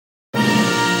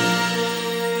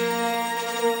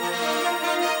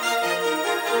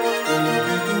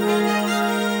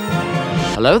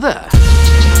hello there.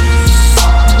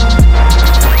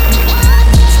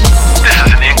 This is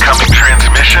an incoming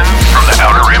transmission from the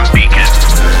Outer Rim Beacon.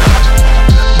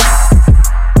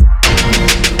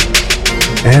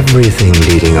 Everything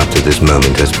leading up to this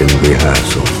moment has been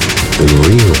rehearsal. The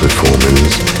real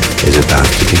performance is about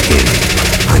to begin.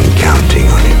 I'm counting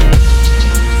on it.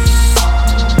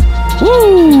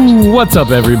 Woo! What's up,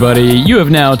 everybody? You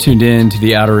have now tuned in to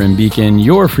the Outer Rim Beacon,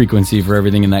 your frequency for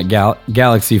everything in that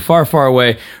galaxy far, far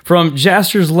away. From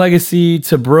Jaster's Legacy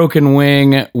to Broken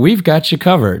Wing, we've got you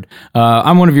covered.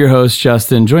 I'm one of your hosts,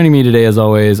 Justin. Joining me today, as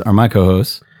always, are my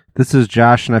co-hosts. This is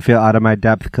Josh, and I feel out of my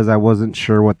depth because I wasn't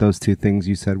sure what those two things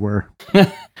you said were.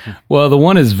 Well, the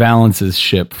one is Valence's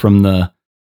ship from the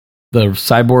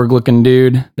cyborg-looking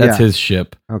dude. That's his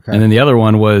ship. Okay. And then the other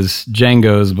one was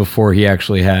Django's before he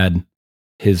actually had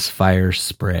his fire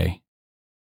spray.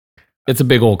 It's a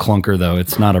big old clunker, though.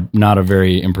 It's not a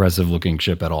very impressive looking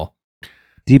ship at all.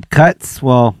 Deep cuts?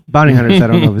 Well, Bounty Hunters, I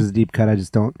don't know if it's a deep cut. I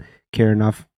just don't care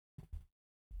enough.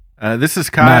 This is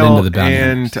Kyle, into the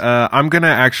and I'm going to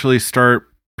actually start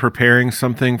preparing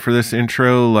something for this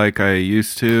intro like I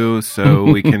used to, so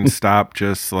we can stop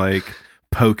just like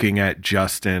poking at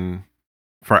Justin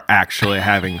for actually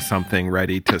having something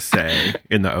ready to say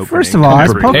in the opening. First of all, I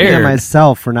was poking at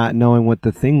myself for not knowing what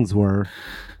the things were.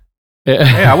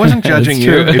 Hey, I wasn't judging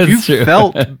you. If you true.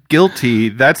 felt guilty,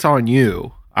 that's on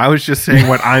you. I was just saying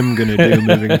what I'm going to do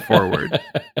moving forward.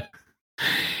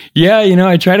 Yeah,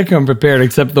 I try to come prepared,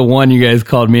 except the one you guys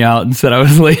called me out and said I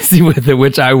was lazy with it,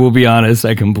 which I will be honest,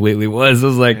 I completely was. I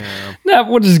was like, nah,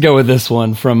 we'll just go with this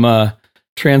one from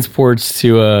transports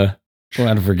to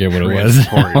I forget what it was.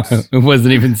 It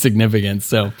wasn't even significant.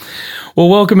 So, well,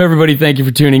 welcome everybody. Thank you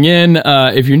for tuning in.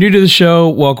 If you're new to the show,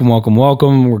 welcome.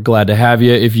 We're glad to have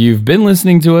you. If you've been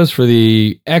listening to us for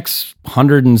the X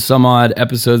 100 and some odd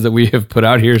episodes that we have put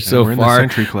out here so far,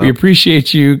 we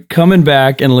appreciate you coming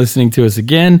back and listening to us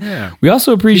again. Yeah. We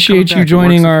also appreciate you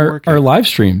joining our live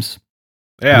streams.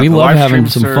 Yeah, we love having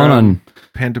some fun on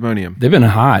Pandemonium. They've been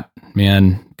hot,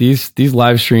 man. These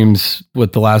live streams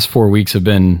with the last 4 weeks have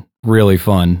been really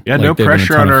fun. Yeah, no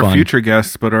pressure on our future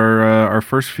guests, but our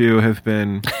first few have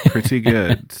been pretty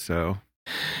good. So,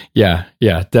 yeah,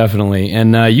 definitely.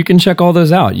 And you can check all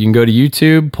those out. You can go to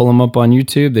YouTube, pull them up on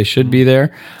YouTube. They should be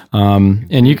there.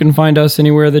 And you can find us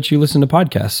anywhere that you listen to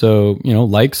podcasts. So,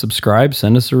 like, subscribe,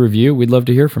 send us a review. We'd love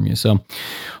to hear from you. So,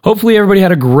 hopefully everybody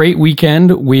had a great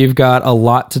weekend. We've got a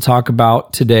lot to talk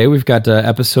about today. We've got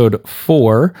episode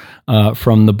 4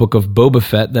 from the book of Boba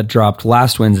Fett that dropped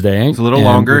last Wednesday. It's a little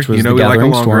longer. We like a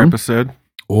longer episode.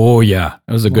 Oh, yeah.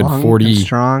 It was a good 40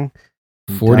 strong.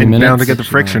 40 minutes. Down to get the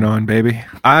friction on, baby.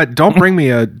 Don't bring me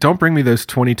those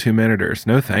 22-minuters.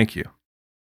 No, thank you.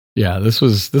 Yeah, this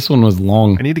one was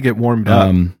long. I need to get warmed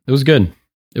up. It was good.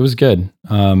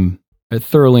 I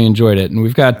thoroughly enjoyed it, and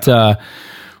we've got a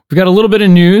little bit of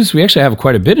news. We actually have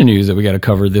quite a bit of news that we got to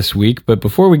cover this week. But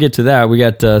before we get to that, we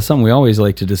got something we always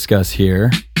like to discuss here.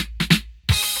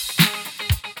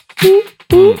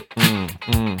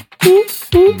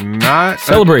 Not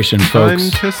celebration, folks.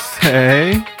 Fun to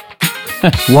say.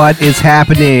 What is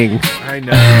happening? I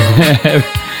know.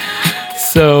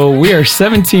 So we are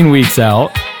 17 weeks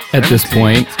out at this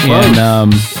point,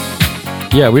 and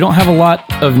we don't have a lot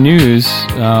of news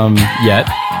yet.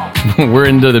 We're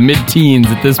into the mid-teens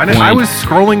at this point. I was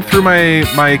scrolling through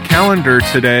my calendar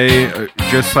today,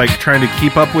 just like trying to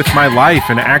keep up with my life,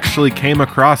 and actually came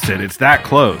across it. It's that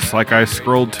close. Like I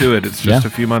scrolled to it. It's just a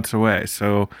few months away.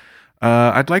 So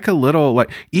I'd like a little,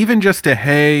 like even just a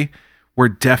hey, we're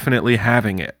definitely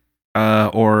having it,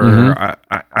 or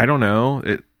I don't know.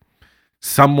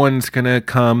 Someone's gonna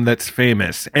come that's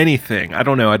famous. Anything. I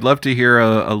don't know. I'd love to hear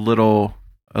a little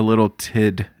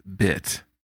tidbit.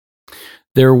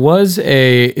 There was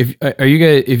if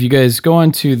you guys go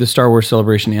on to the Star Wars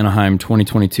Celebration Anaheim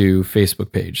 2022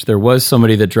 Facebook page, there was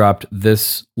somebody that dropped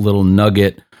this little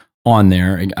nugget on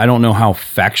there. I don't know how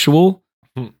factual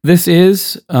this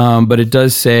is, but it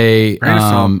does say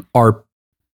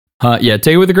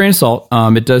take it with a grain of salt.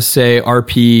 It does say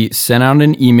RP sent out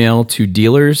an email to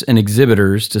dealers and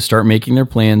exhibitors to start making their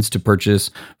plans to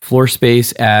purchase floor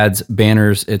space, ads,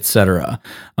 banners, etc.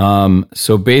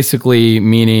 So basically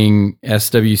meaning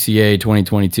SWCA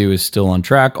 2022 is still on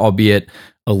track, albeit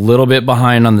a little bit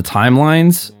behind on the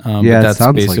timelines. But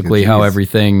that's basically how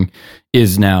everything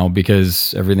is now,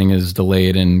 because everything is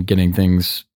delayed and getting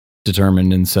things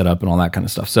determined and set up and all that kind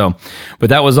of stuff. So, but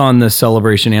that was on the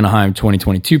Celebration Anaheim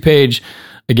 2022 page.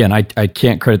 Again, I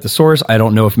can't credit the source. I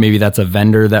don't know if maybe that's a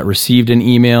vendor that received an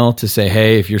email to say,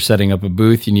 hey, if you're setting up a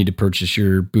booth, you need to purchase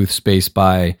your booth space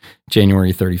by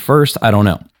January 31st. I don't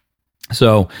know.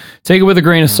 So take it with a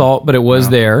grain of salt, but it was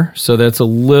there. So that's a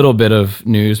little bit of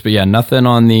news. But yeah, nothing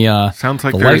on the sounds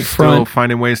like the they're light still front.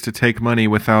 finding ways to take money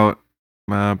without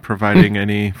providing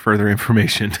any further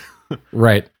information.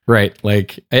 Right.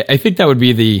 Like I think that would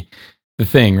be the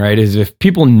thing, right? Is if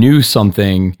people knew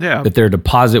something that their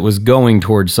deposit was going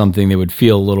towards something, they would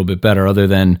feel a little bit better, other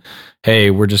than,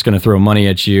 hey, we're just going to throw money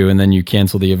at you and then you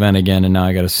cancel the event again and now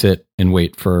I got to sit and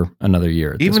wait for another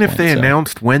year. Even if they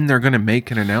announced when they're going to make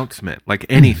an announcement, like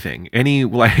anything,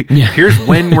 here's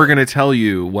when we're going to tell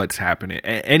you what's happening.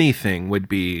 Anything would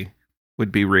be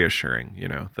reassuring.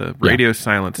 The radio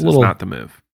silence is not the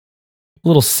move. A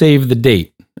little save the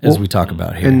date, as we talk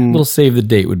about here. A little save the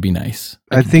date would be nice.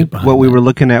 I think what we were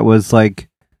looking at was like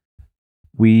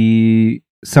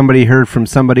somebody heard from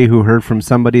somebody who heard from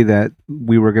somebody that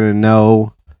we were going to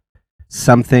know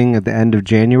something at the end of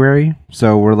January.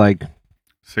 So we're like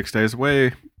 6 days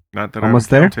away. Not that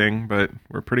almost I'm counting, but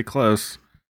we're pretty close.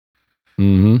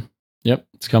 Mm-hmm. Yep,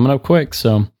 it's coming up quick.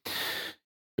 So,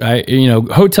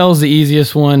 hotel's the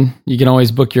easiest one. You can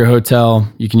always book your hotel.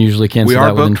 You can usually cancel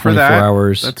that within 24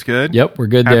 hours. That's good. Yep, we're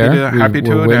good there.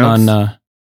 We're waiting on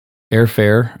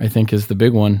airfare, I think, is the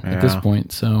big one at this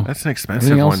point. So that's an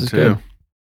expensive one too. Good.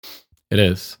 It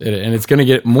is, and it's going to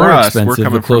get more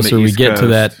expensive the closer we get to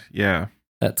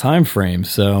that time frame.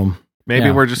 So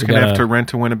maybe we're just going to have to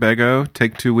rent a Winnebago,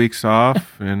 take 2 weeks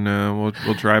off, and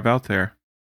we'll drive out there.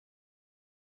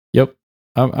 Yep.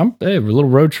 A little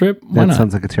road trip. Why not?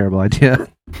 Sounds like a terrible idea.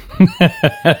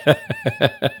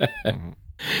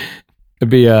 It'd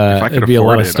be a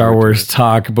lot of Star Wars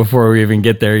talk before we even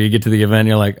get there. You get to the event,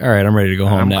 you're like, all right, I'm ready to go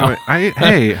home now.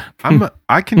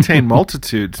 I contain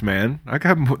multitudes, man.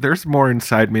 There's more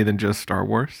inside me than just Star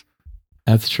Wars.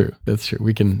 That's true. There's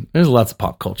lots of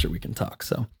pop culture we can talk.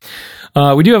 So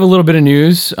we do have a little bit of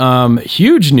news.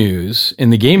 Huge news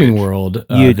in the gaming world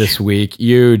this week.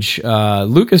 Huge.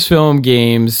 Lucasfilm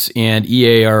Games and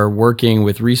EA are working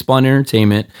with Respawn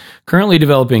Entertainment, currently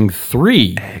developing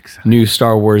 3 new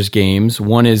Star Wars games.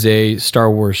 One is a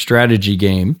Star Wars strategy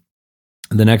game.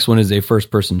 The next one is a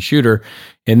first-person shooter.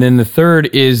 And then the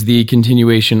third is the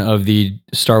continuation of the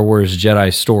Star Wars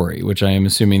Jedi story, which I am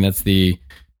assuming that's the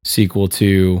sequel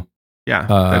to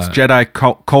that's Jedi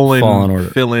Fallen Order.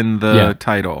 Fill in the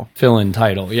title. Fallen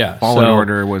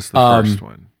Order was the first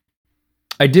one.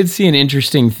 I did see an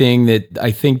interesting thing that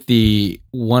I think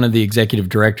one of the executive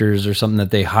directors or something that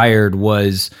they hired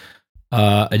was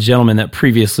a gentleman that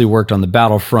previously worked on the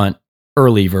Battlefront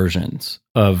early versions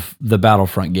of the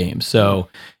Battlefront game. So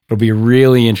it'll be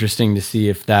really interesting to see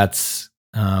if that's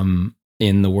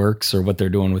in the works or what they're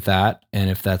doing with that, and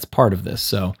if that's part of this.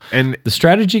 So, and the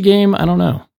strategy game, I don't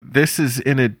know. This is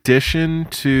in addition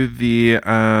to the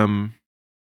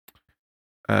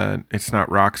it's not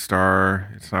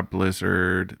Rockstar, it's not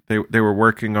Blizzard. They were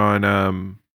working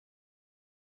on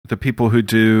the people who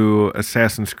do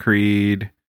Assassin's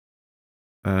Creed,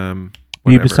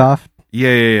 Ubisoft.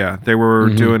 Yeah. They were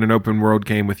doing an open world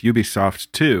game with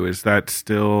Ubisoft too. Is that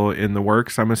still in the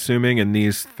works, I'm assuming? And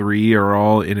these 3 are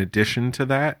all in addition to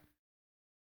that?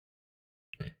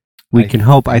 We can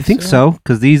hope. I think so.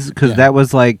 Because that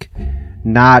was like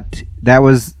that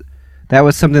was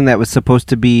something that was supposed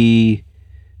to be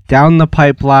down the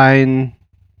pipeline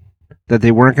that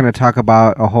they weren't going to talk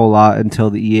about a whole lot until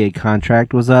the EA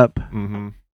contract was up. Mm-hmm.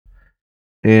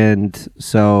 And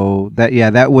so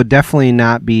that would definitely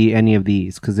not be any of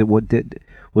these, because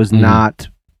was not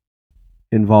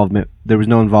involvement. There was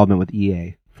no involvement with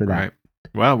EA for that. Right.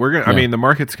 Well, I mean, the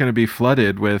market's going to be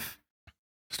flooded with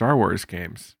Star Wars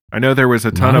games. I know there was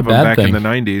a ton of them back in the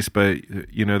 90s, but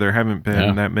there haven't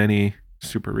been that many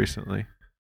super recently.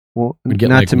 Well,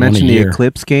 not to mention the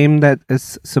Eclipse game that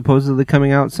is supposedly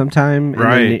coming out sometime,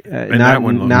 right? And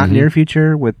not near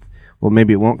future.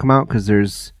 Maybe it won't come out because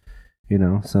there's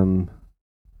some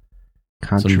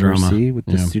controversy with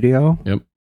the studio. Yep.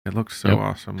 It looks so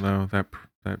awesome though, that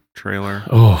trailer.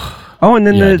 Oh, and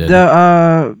then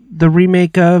the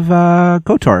remake of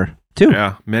KOTOR too.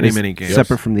 Yeah, many games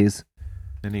separate from these.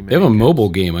 They have a mobile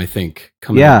game, I think,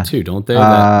 coming out too, don't they?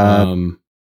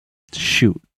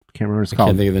 Shoot, can't remember what it's called.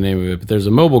 I can't think of the name of it, but there's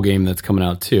a mobile game that's coming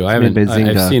out too. I've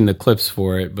seen the clips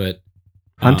for it, but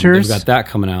Hunters, they've got that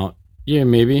coming out. Yeah,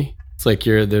 maybe. It's like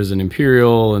there's an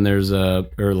Imperial and there's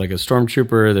like a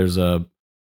Stormtrooper, there's a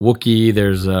Wookiee,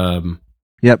 there's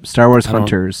Star Wars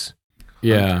Hunters.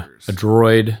 Yeah, a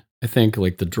droid, I think,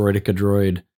 like the Droideka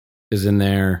droid is in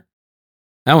there.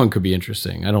 That one could be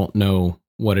interesting. I don't know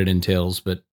what it entails,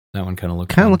 but that one kind of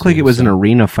looked like it was an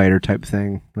arena fighter type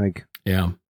thing. Like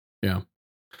yeah.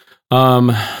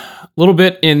 A little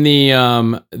bit in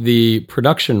the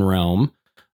production realm.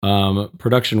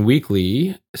 Production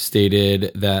Weekly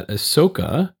stated that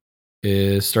Ahsoka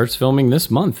starts filming this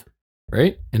month,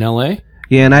 right? In LA?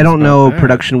 Yeah, and I don't know,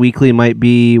 Production Weekly might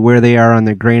be where they are on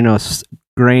the grain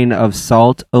of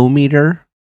salt-o-meter.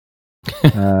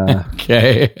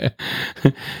 Okay.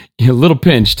 A little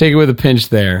pinch. Take it with a pinch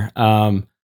there.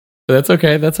 But that's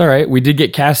okay. That's all right. We did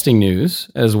get casting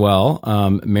news as well.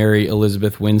 Mary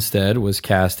Elizabeth Winstead was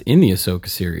cast in the Ahsoka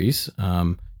series.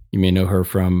 You may know her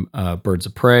from Birds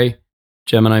of Prey,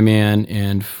 Gemini Man,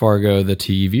 and Fargo, the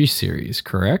TV series,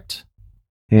 correct?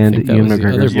 And Ewan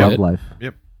McGregor's Love Life.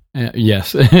 Yep.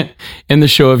 Yes. And the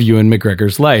show of Ewan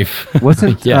McGregor's life.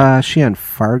 Wasn't she on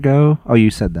Fargo? Oh, you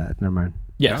said that. Never mind.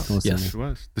 Yes. Yes. It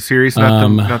was. The series,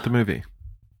 not the movie.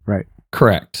 Right.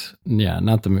 Correct. Yeah,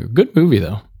 not the movie. Good movie,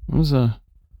 though. It was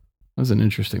an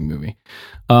interesting movie.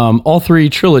 All three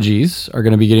trilogies are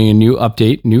going to be getting a new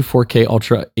update, new 4K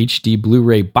Ultra HD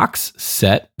Blu-ray box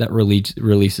set that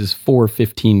releases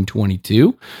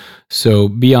 4/15/22. So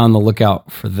be on the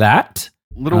lookout for that.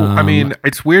 I mean,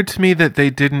 it's weird to me that they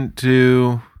didn't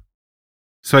do.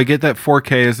 So I get that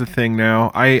 4K is a thing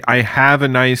now. I have a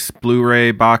nice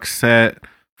Blu-ray box set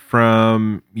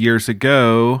from years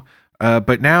ago.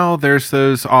 But now there's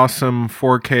those awesome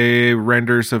 4K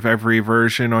renders of every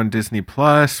version on Disney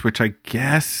Plus, which I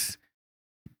guess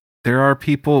there are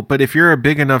people. But if you're a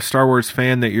big enough Star Wars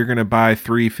fan that you're going to buy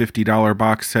three $50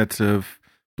 box sets of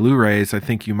Blu-rays, I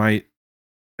think you might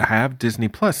have Disney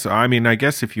Plus. So, I mean, I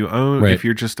guess if you own, if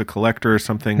you're just a collector or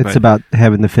something, it's about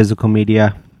having the physical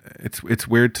media. It's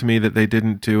weird to me that they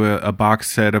didn't do a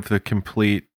box set of the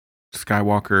complete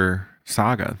Skywalker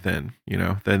saga. Then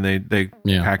they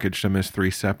packaged them as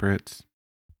three separates.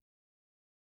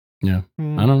 I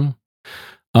don't know.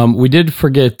 We did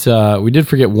forget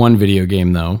one video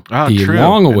game though. The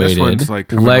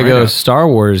long-awaited Lego Star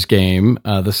Wars game,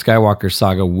 the Skywalker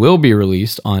Saga, will be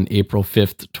released on April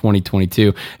 5th,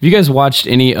 2022. Have you guys watched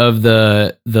any of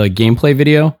the gameplay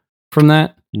video from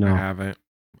that? No, I haven't.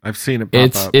 I've seen it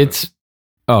pop up.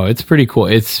 It's pretty cool.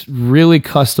 It's really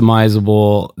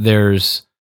customizable.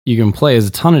 You can play as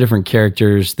a ton of different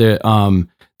characters. They've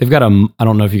got I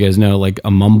don't know if you guys know, like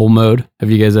a mumble mode. Have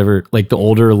you guys ever, like the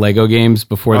older Lego games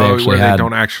before they actually had they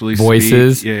don't actually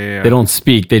voices? Speak. Yeah. They don't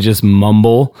speak. They just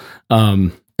mumble.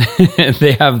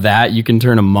 They have that. You can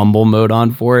turn a mumble mode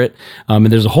on for it. And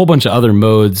there's a whole bunch of other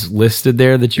modes listed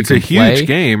there that you can play. It's a huge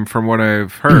game from what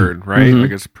I've heard, right? Mm-hmm.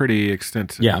 Like it's pretty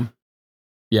extensive. Yeah.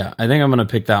 I think I'm going to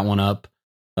pick that one up.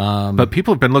 But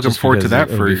people have been looking forward to that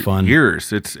for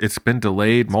years. It's been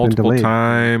delayed multiple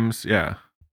times. Yeah.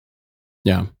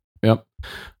 Yep.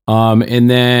 And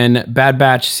then Bad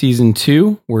Batch Season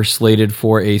 2, we're slated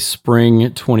for a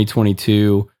spring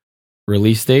 2022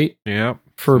 release date. Yep.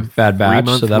 For Bad Batch,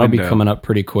 so that'll be coming up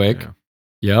pretty quick.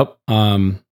 Yeah.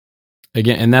 Yep.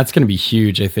 Again, and that's going to be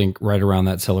huge, I think, right around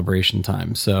that celebration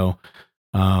time. So,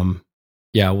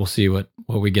 we'll see what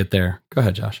we get there. Go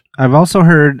ahead, Josh. I've also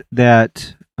heard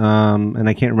that, and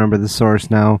I can't remember the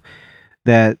source now,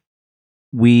 that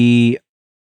we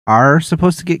are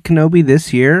supposed to get Kenobi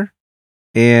this year,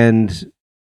 and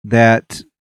that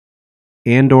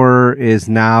Andor is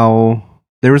now.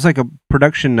 There was like a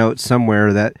production note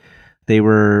somewhere that they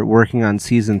were working on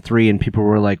season 3, and people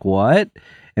were like, "What?"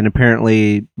 And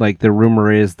apparently, like the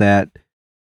rumor is that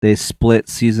they split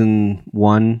season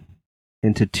 1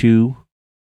 into 2.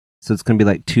 So it's going to be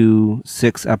like 2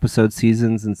 6-episode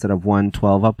seasons instead of 1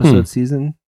 12-episode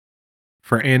season.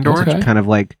 For Andor? Okay. Kind of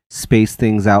like space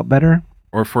things out better.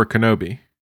 Or for Kenobi?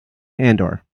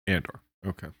 Andor.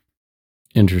 Okay.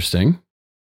 Interesting.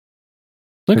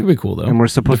 That could be cool, though. And we're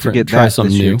supposed to get that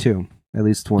this year, too. At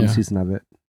least one season of it.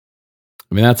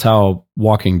 I mean, that's how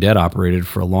Walking Dead operated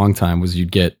for a long time, was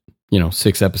you'd get,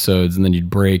 6 episodes, and then you'd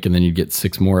break, and then you'd get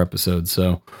 6 more episodes.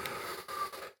 So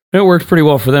it worked pretty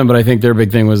well for them, but I think their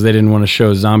big thing was they didn't want to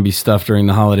show zombie stuff during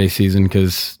the holiday season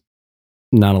because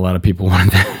not a lot of people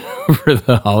wanted that for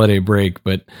the holiday break.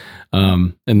 But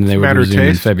and then they would resume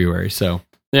in February. So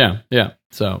yeah.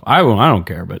 So I don't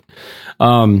care. But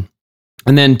and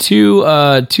then two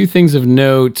things of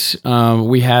note.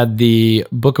 We had the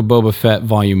Book of Boba Fett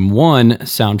Volume 1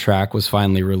 soundtrack was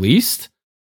finally released.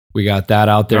 We got that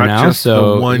out there now. Just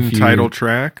so the one title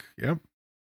track. Yep.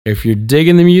 If you're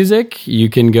digging the music, you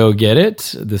can go get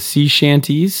it. The sea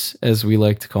shanties, as we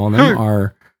like to call them,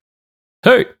 are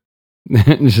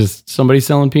just somebody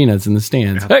selling peanuts in the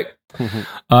stands. Yeah.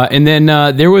 And then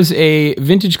there was a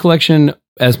vintage collection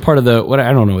as part of the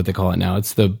I don't know what they call it now.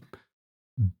 It's the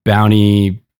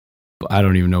Bounty. I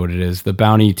don't even know what it is. The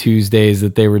Bounty Tuesdays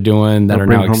that they were doing that are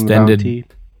now extended.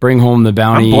 Bring Home the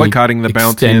Bounty. I'm boycotting the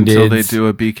bounty extended. until they do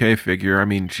a BK figure. I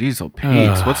mean, geez,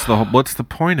 Pete, what's the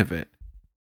point of it?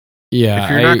 Yeah, if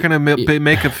you're not going to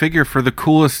make a figure for the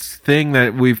coolest thing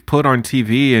that we've put on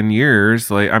TV in years,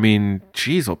 like, I mean,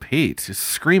 geez, Pete, it's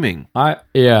screaming. I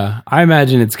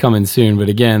imagine it's coming soon, but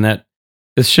again,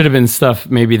 this should have been stuff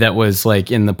maybe that was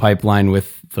like in the pipeline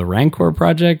with the Rancor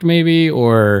project, maybe,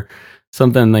 or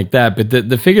something like that. But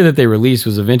the figure that they released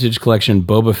was a vintage collection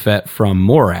Boba Fett from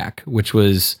Morak, which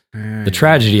was the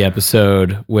tragedy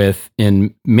episode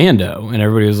in Mando, and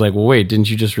everybody was like, "Well, wait, didn't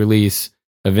you just release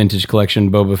a vintage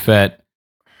collection Boba Fett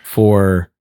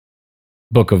for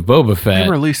Book of Boba Fett?"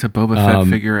 They release a Boba Fett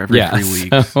figure every 3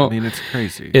 weeks. So, I mean, it's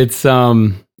crazy. It's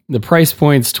the price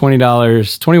point's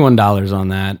 $21 on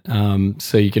that.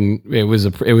 So you can. It was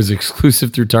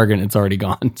exclusive through Target. And it's already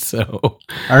gone. So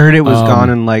I heard it was gone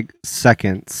in like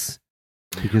seconds.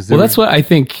 That's what I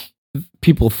think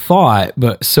people thought.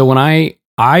 But so when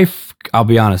I'll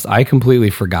be honest, I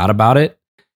completely forgot about it.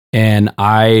 And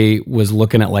I was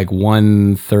looking at like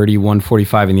 1:30,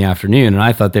 1:45 in the afternoon, and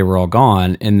I thought they were all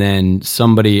gone. And then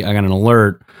I got an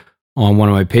alert on one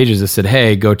of my pages that said,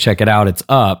 "Hey, go check it out. It's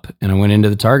up." And I went into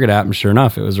the Target app, and sure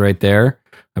enough, it was right there.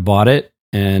 I bought it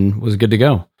and was good to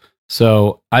go.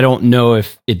 So I don't know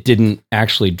if it didn't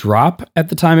actually drop at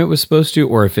the time it was supposed to,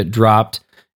 or if it dropped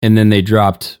and then they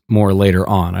dropped more later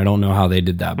on. I don't know how they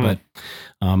did that, but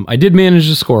I did manage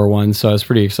to score one, so I was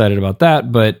pretty excited about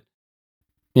that. But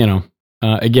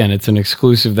again, it's an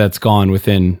exclusive that's gone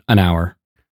within an hour.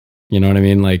 You know what I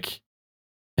mean? Like,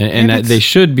 and they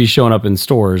should be showing up in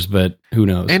stores, but who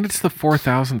knows? And it's the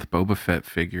 4,000th Boba Fett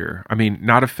figure. I mean,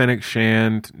 not a Fennec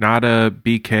Shand, not a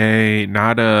BK,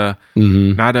 not a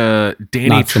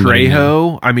Danny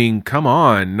Trejo. I mean, come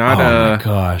on, not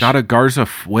a Garza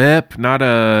Whip, not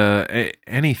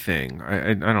anything.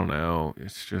 I don't know.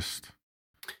 It's just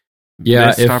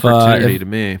missed opportunity to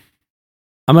me.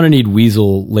 I'm going to need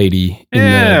Weasel Lady in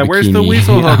the where's the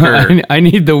Weasel hooker? I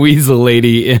need the Weasel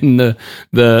Lady in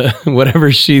the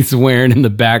whatever she's wearing in the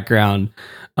background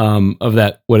of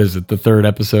that. What is it? The third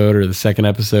episode or the second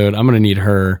episode? I'm going to need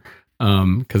her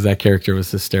because that character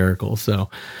was hysterical. So,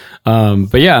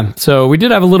 but yeah, so we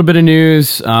did have a little bit of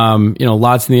news,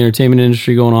 lots in the entertainment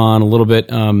industry going on, a little bit,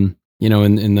 in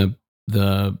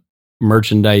the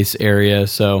merchandise area.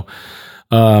 So,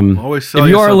 if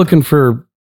you are looking for,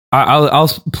 I'll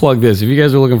plug this. If you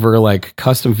guys are looking for like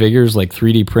custom figures, like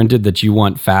 3D printed that you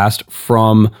want fast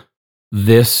from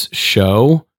this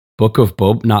show, Book of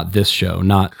Boba, not this show,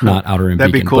 not Outer Rim.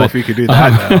 That'd be cool if you could do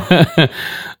that.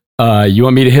 You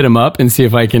want me to hit him up and see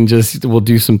if I can we'll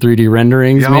do some 3D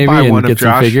renderings maybe and get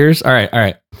some figures. All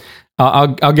right.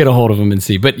 I'll get a hold of him and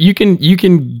see. But you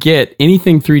can get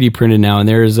anything 3D printed now. And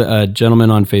there's a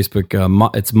gentleman on Facebook.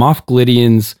 It's Moff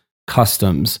Gideon's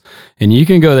Customs, and you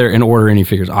can go there and order any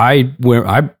figures. I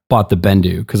bought the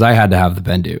Bendu because I had to have the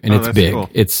Bendu, and it's big. Cool.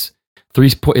 It's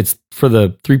for the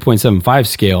 3.75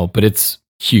 scale, but it's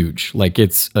huge. Like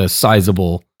it's a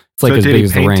sizable. It's like as big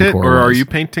as the Rancor. Or are you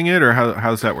painting it, or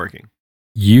how's that working?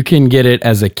 You can get it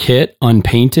as a kit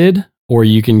unpainted, or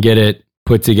you can get it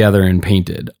put together and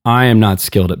painted. I am not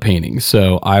skilled at painting,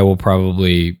 so I will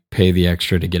probably pay the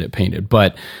extra to get it painted,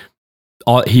 but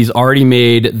he's already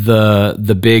made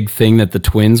the big thing that the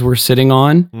twins were sitting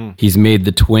on. He's made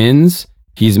the twins.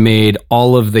 He's made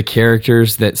all of the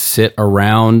characters that sit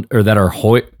around or that are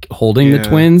holding the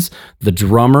twins. The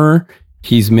drummer.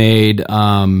 He's made.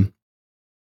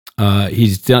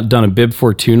 He's done a Bib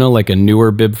Fortuna, like a newer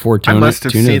Bib Fortuna. I must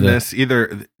have seen this.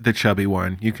 Either the chubby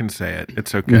one. You can say it.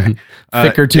 It's okay.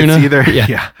 Thicker tuna. It's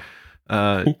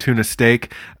either tuna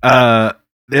steak.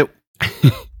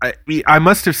 I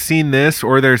must have seen this,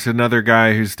 or there's another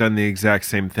guy who's done the exact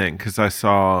same thing because I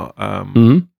saw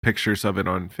pictures of it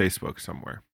on Facebook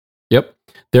somewhere. Yep,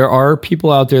 there are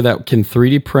people out there that can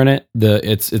 3D print it.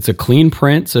 It's a clean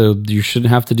print, so you shouldn't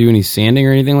have to do any sanding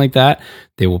or anything like that.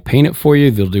 They will paint it for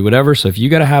you. They'll do whatever. So if you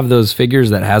got to have those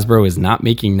figures that Hasbro is not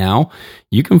making now,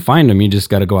 you can find them. You just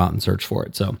got to go out and search for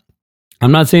it. So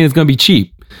I'm not saying it's going to be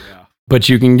cheap, but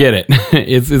you can get it.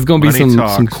 It's going to be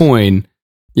some coin.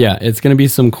 Yeah, it's going to be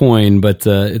some coin, but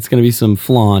it's going to be some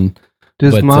flan.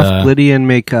 Does Moff Gideon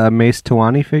make Mace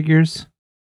Tawani figures?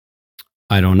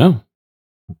 I don't know.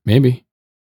 Maybe.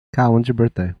 Kyle, when's your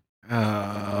birthday?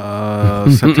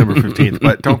 September 15th.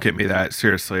 But don't get me that.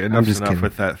 Seriously, enough's enough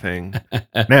with that thing.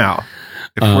 Now,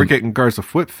 if we're getting Garza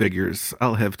Whip figures,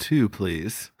 I'll have two,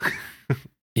 please.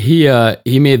 He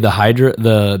made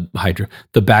the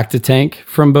Bacta tank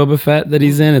from Boba Fett that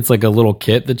he's in. It's like a little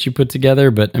kit that you put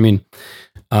together. But I mean,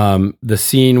 the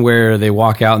scene where they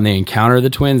walk out and they encounter the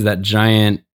twins, that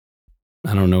giant,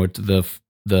 I don't know, the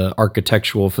the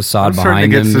architectural facade I'm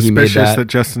starting behind to get them. He made suspicious that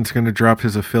Justin's going to drop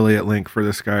his affiliate link for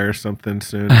this guy or something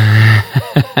soon.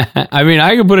 I mean,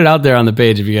 I can put it out there on the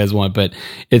page if you guys want, but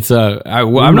it's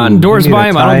I'm not endorsed you need by a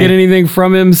him. I don't tie- get anything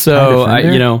from him, so tie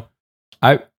defender?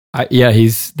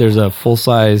 there's a full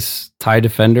size tie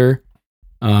defender.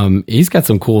 He's got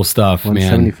some cool stuff, man.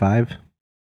 175.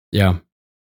 Yeah,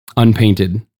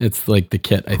 unpainted. It's like the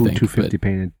kit, I Cool, think. 250 but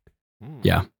painted.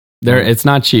 yeah, it's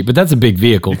not cheap, but that's a big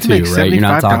vehicle You can too, make right? You're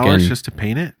not $75 talking. just to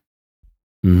paint it.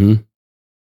 Mm-hmm.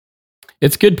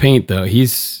 It's good paint though.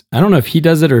 I don't know if he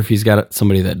does it or if he's got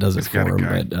somebody that does it He's for got a him,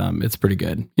 guy. but it's pretty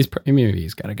good. Maybe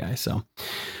he's got a guy. So,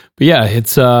 but yeah,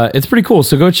 it's pretty cool.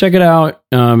 So go check it out.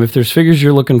 If there's figures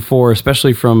you're looking for,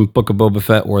 especially from Book of Boba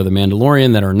Fett or The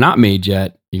Mandalorian that are not made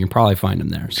yet, you can probably find them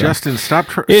there. So. Justin, stop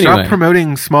Anyway.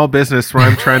 promoting small business where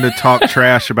I'm trying to talk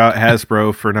trash about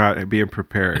Hasbro for not being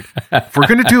prepared. If we're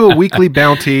going to do a weekly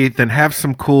bounty, then have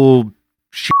some cool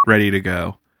shit ready to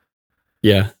go.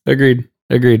 Yeah, agreed.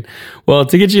 Well,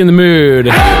 to get you in the mood.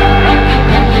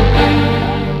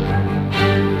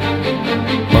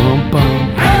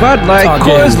 Bud Light,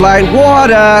 Talking. Coors Light,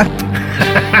 water.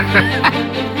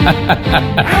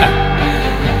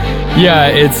 Yeah,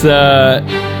 it's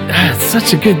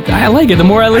such a good. I like it. The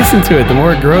more I listen to it, the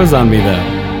more it grows on me.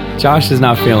 Though, Josh is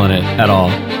not feeling it at all.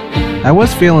 I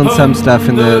was feeling some stuff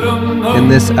in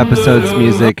this episode's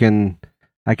music, and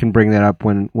I can bring that up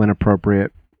when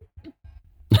appropriate.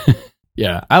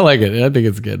 Yeah, I like it. I think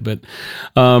it's good. But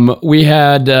we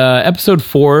had episode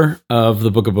 4 of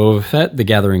the Book of Boba Fett, The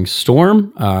Gathering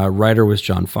Storm. Writer was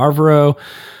Jon Favreau.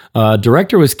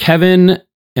 Director was Kevin,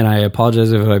 and I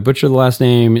apologize if I butcher the last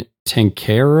name,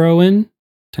 Tankarowin.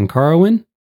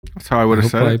 That's how I would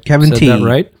have said it. Kevin said T. that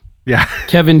right? Yeah.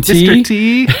 Kevin T. Mr.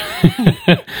 T.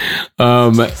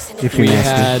 If you're We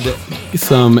nasty. had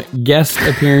some guest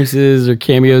appearances or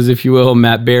cameos, if you will.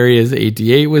 Matt Berry as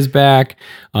 88 was back.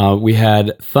 We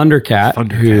had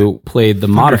Thundercat, who played the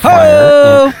modifier.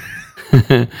 Oh!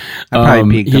 I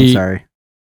probably peaked. I'm he- sorry.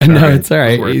 No, it's all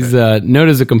right. It's worth He's known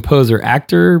as a composer,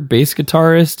 actor, bass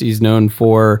guitarist. He's known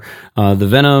for the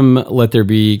Venom, Let There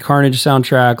Be Carnage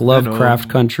soundtrack, Lovecraft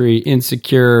Country,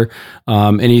 Insecure,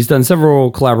 and he's done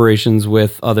several collaborations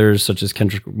with others such as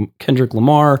Kendrick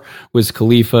Lamar, Wiz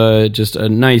Khalifa. Just a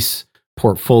nice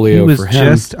portfolio He was for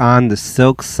him. just on the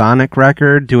Silk Sonic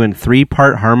record doing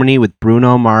 3-part harmony with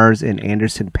Bruno Mars and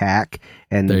Anderson .Paak,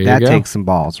 and There you that go. takes some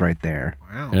balls right there.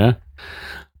 Wow. Yeah.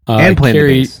 And playing the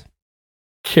bass.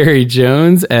 Carrie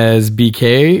Jones as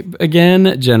BK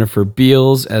again, Jennifer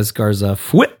Beals as Garza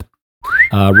Fwip,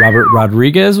 Robert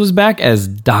Rodriguez was back as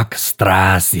Doc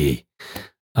Strassi.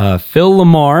 Phil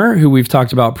Lamar, who we've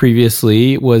talked about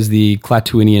previously, was the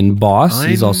Klatooinian boss.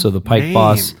 He's also the Pike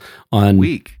boss on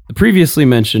Week. the previously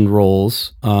mentioned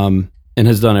roles, and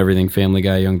has done everything: Family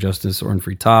Guy, Young Justice, Orin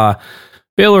Free Taa,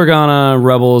 Bail Organa,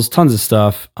 Rebels, tons of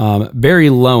stuff. Barry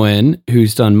Lowen,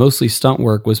 who's done mostly stunt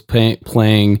work, was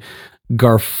playing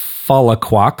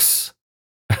Garfalaquax,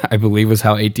 I believe was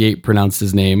how 88 pronounced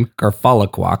his name,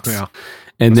 Garfalaquax. Yeah.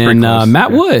 And That's then pretty close.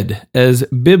 Matt Yeah. Wood as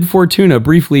Bib Fortuna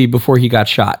briefly before he got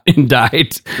shot and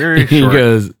died. Very And he short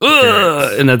goes, "Ugh,"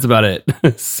 appearance. and that's about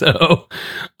it. So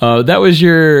that was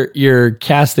your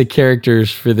cast of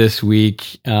characters for this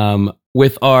week.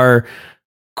 With our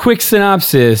quick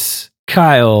synopsis,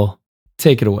 Kyle,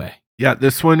 take it away. Yeah,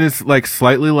 this one is like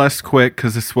slightly less quick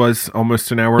because this was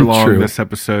almost an hour long, True. this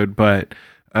episode. But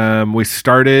we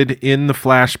started in the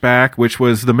flashback, which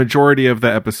was the majority of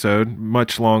the episode,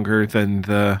 much longer than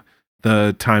the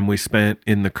time we spent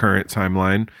in the current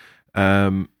timeline.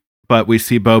 But we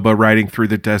see Boba riding through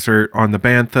the desert on the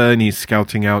Bantha, and he's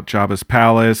scouting out Jabba's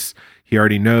palace. He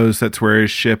already knows that's where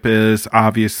his ship is.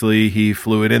 Obviously, he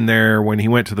flew it in there when he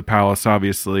went to the palace,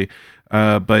 obviously.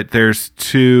 But there's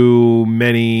too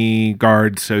many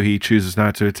guards, so he chooses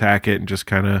not to attack it and just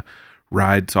kind of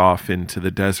rides off into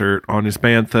the desert on his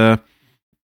Bantha.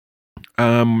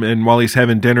 And while he's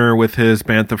having dinner with his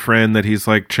Bantha friend that he's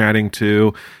like chatting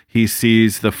to, he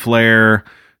sees the flare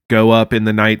go up in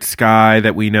the night sky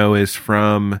that we know is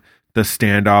from the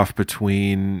standoff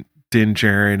between Din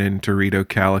Djarin and Dorito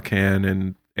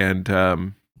Calican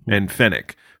and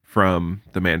Fennec from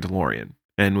The Mandalorian.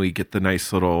 And we get the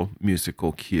nice little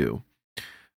musical cue.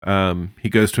 He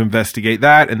goes to investigate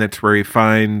that, and that's where he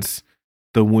finds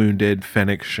the wounded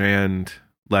Fennec Shand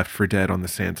left for dead on the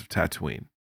sands of Tatooine.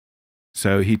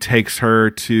 So he takes her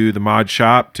to the mod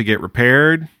shop to get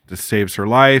repaired. This saves her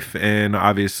life, and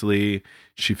obviously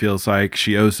she feels like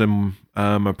she owes him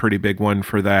a pretty big one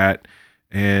for that,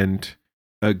 and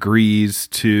agrees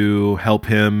to help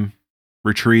him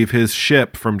retrieve his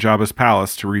ship from Jabba's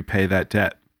palace to repay that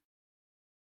debt.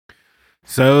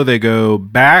 So they go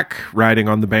back, riding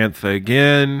on the Bantha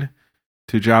again,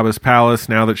 to Jabba's palace.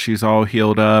 Now that she's all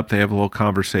healed up, they have a little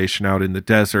conversation out in the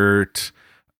desert.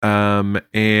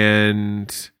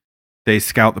 And they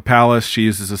scout the palace. She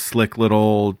uses a slick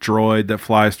little droid that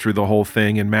flies through the whole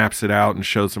thing and maps it out and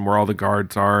shows them where all the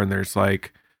guards are. And there's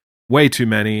like way too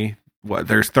many.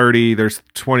 There's 30, there's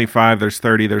 25, there's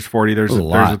 30, there's 40, there's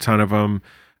a ton of them.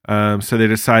 So they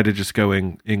decide to just go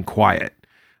in quiet.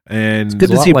 And it's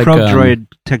good to see probe droid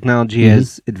technology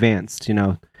has advanced,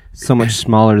 so much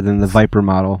smaller than the Viper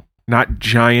model. Not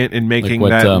giant and making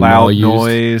that loud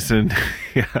noise. And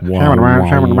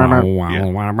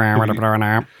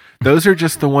those are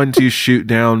just the ones you shoot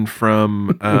down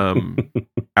from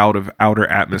out of outer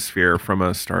atmosphere from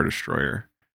a Star Destroyer.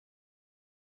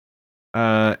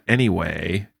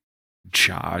 Anyway,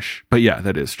 Josh. But yeah,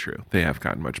 that is true. They have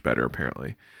gotten much better,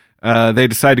 apparently. They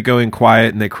decide to go in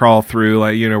quiet and they crawl through,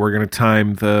 we're going to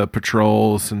time the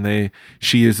patrols, and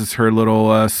she uses her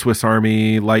little Swiss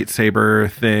Army lightsaber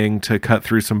thing to cut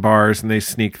through some bars, and they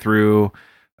sneak through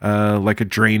like a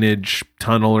drainage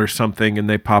tunnel or something, and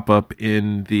they pop up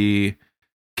in the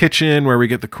kitchen where we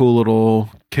get the cool little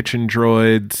kitchen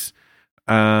droids.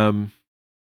 And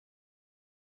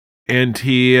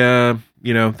he,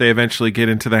 they eventually get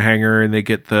into the hangar and they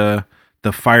get the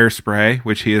fire spray,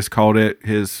 which he has called it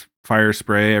his fire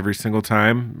spray every single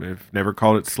time. I've never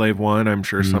called it Slave One. I'm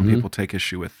sure some people take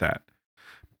issue with that.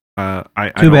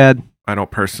 Too bad. I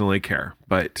don't personally care,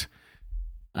 but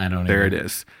I don't. There it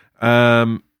is.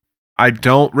 I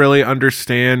don't really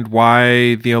understand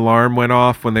why the alarm went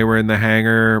off when they were in the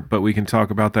hangar, but we can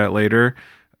talk about that later.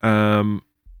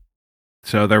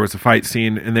 So there was a fight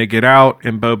scene, and they get out,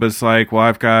 and Boba's like, well,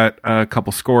 I've got a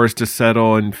couple scores to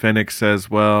settle, and Fennec says,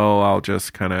 well, I'll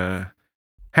just kind of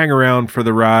hang around for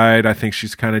the ride. I think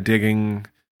she's kind of digging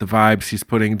the vibes he's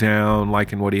putting down,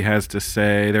 liking what he has to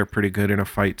say. They're pretty good in a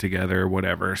fight together,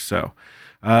 whatever. So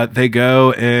they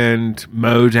go and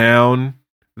mow down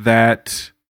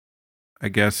that, I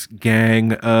guess,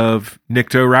 gang of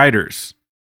Nikto riders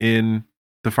in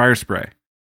the fire spray.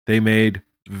 They made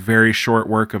very short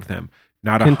work of them.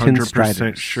 Not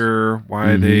 100% sure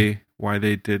why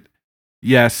they did.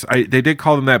 Yes, they did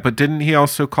call them that, but didn't he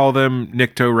also call them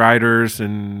Nikto Riders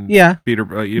and Peter?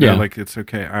 Like it's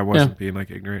okay. I wasn't being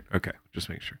like ignorant. Okay, just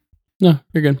make sure. No,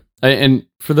 you're good. And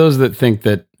for those that think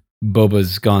that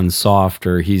Boba's gone soft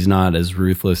or he's not as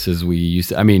ruthless as we used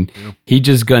to, he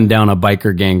just gunned down a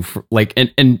biker gang for,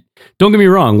 and don't get me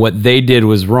wrong, what they did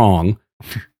was wrong,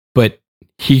 but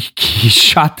he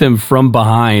shot them from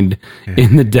behind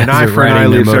in the desert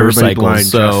riding their motorcycles.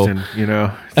 So Justin,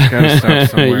 it's gotta stop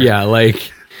somewhere. Yeah,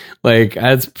 like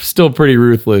that's still pretty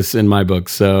ruthless in my book.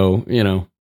 So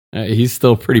he's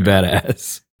still pretty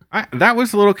badass. That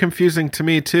was a little confusing to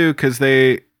me too, because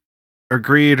they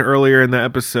agreed earlier in the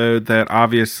episode that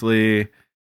obviously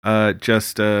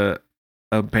just a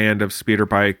band of speeder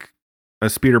bike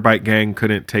gang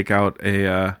couldn't take out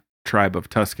a tribe of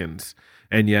Tuskens.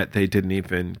 And yet they didn't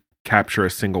even capture a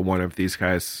single one of these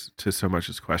guys to so much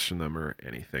as question them or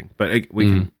anything. But we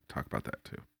can talk about that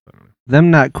too. I don't know.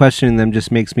 Them not questioning them just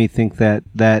makes me think that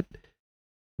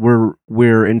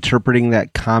we're interpreting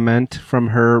that comment from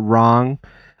her wrong.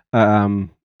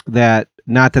 That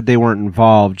not that they weren't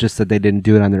involved, just that they didn't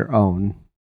do it on their own.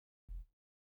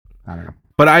 I don't know.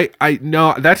 But I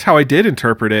know that's how I did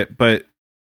interpret it. But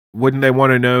wouldn't they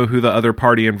want to know who the other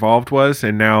party involved was?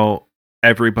 And now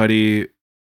everybody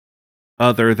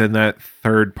other than that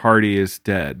third party is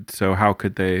dead. So how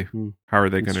are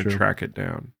they going to track it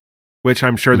down? Which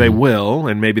I'm sure they will,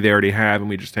 and maybe they already have, and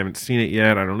we just haven't seen it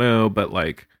yet. I don't know, but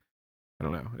I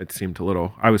don't know. It seemed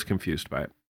I was confused by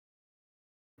it.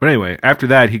 But anyway, after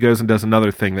that, he goes and does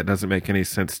another thing that doesn't make any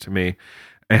sense to me.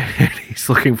 And he's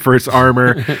looking for his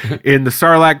armor in the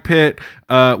Sarlacc pit,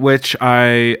 which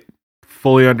I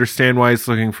fully understand why he's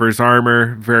looking for his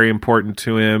armor. Very important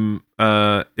to him.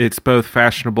 It's both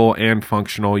fashionable and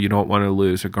functional. You don't want to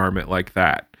lose a garment like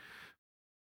that.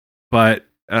 But,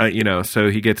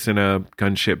 so he gets in a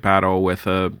gunship battle with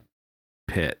a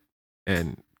pit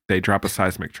and they drop a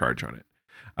seismic charge on it.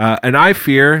 And I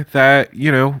fear that,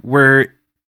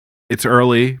 it's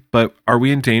early, but are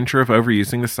we in danger of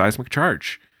overusing the seismic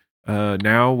charge?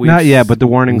 Not yet, but the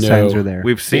warning signs are there.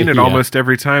 We've seen it almost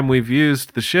every time we've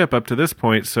used the ship up to this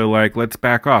point. So let's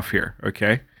back off here.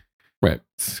 Okay. Right.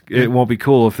 It won't be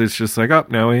cool if it's just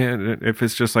if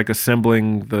it's just like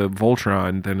assembling the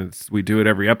Voltron, then we do it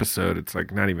every episode. It's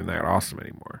not even that awesome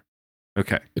anymore.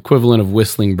 Okay. Equivalent of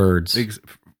whistling birds.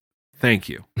 Thank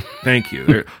you.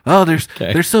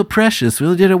 They're so precious. We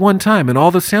only did it one time, and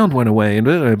all the sound went away.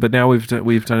 But now we've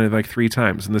done it like 3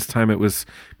 times, and this time it was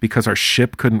because our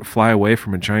ship couldn't fly away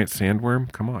from a giant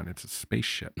sandworm. Come on, it's a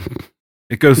spaceship.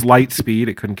 It goes light speed.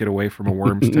 It couldn't get away from a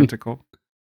worm's tentacle.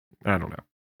 I don't know.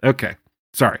 Okay,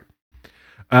 sorry.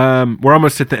 We're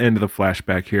almost at the end of the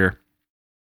flashback here.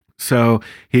 So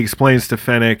he explains to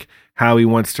Fennec how he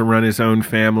wants to run his own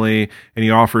family, and he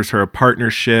offers her a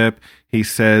partnership. He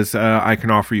says, I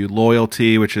can offer you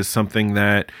loyalty, which is something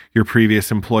that your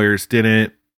previous employers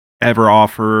didn't ever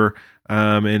offer.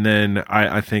 And then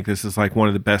I think this is like one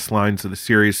of the best lines of the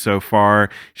series so far.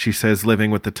 She says,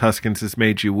 living with the Tuskens has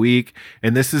made you weak.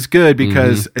 And this is good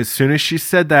because as soon as she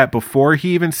said that, before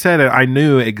he even said it, I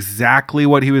knew exactly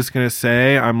what he was going to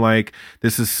say. I'm like,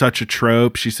 this is such a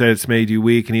trope. She said it's made you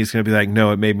weak. And he's going to be like,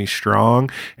 no, it made me strong.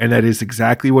 And that is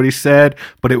exactly what he said.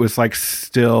 But it was like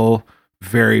still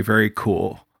very, very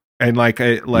cool. And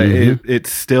it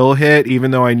still hit, even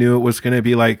though I knew it was going to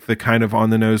be like the kind of on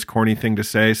the nose, corny thing to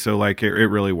say. So like it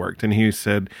really worked. And he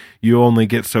said, "You only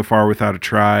get so far without a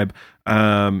tribe,"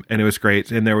 and it was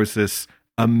great. And there was this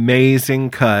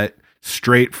amazing cut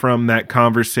straight from that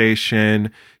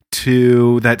conversation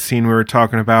to that scene we were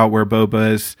talking about, where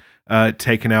Boba's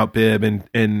taking out Bib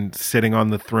and sitting on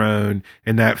the throne,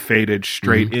 and that faded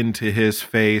straight into his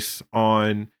face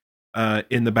on.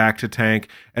 In the back to tank.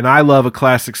 And I love a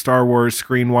classic Star Wars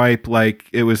screen wipe, like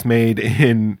it was made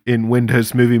in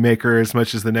Windows Movie Maker as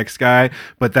much as the next guy,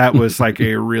 but that was like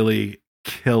a really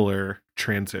killer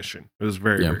transition. It was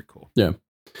very, very cool. Yeah.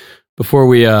 Before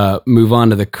we move on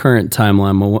to the current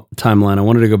timeline, I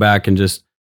wanted to go back and just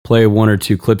play 1 or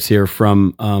 2 clips here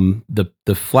from the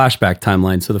flashback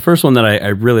timeline. So the first one that I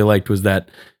really liked was that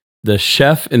the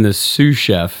chef and the sous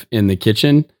chef in the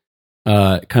kitchen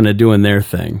kind of doing their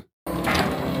thing.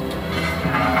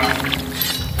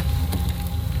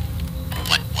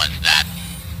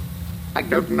 I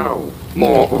don't know.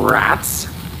 More rats?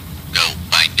 Go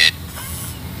find it.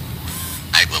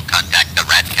 I will contact the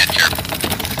rat catcher.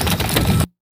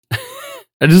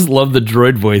 I just love the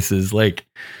droid voices. Like,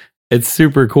 it's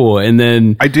super cool. And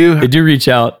then they do reach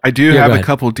out. I do have a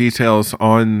couple details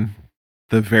on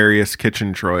the various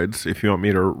kitchen droids, if you want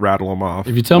me to rattle them off.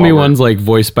 If you tell me one's like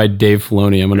voiced by Dave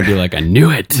Filoni, I'm going to be like, I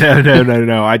knew it.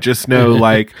 No. I just know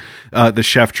like the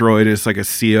chef droid is like a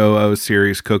COO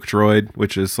series cook droid,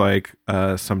 which is like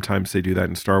sometimes they do that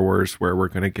in Star Wars where we're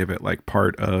going to give it like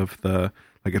part of the,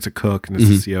 like it's a cook and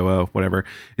it's a COO, whatever.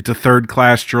 It's a 3rd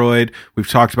class droid. We've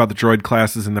talked about the droid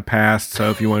classes in the past,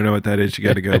 so if you want to know what that is, you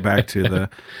got to go back to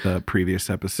the previous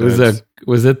episodes.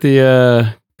 Was it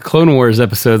the Clone Wars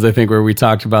episodes, I think, where we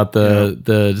talked about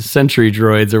the sentry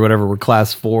droids or whatever were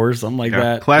class 4, something like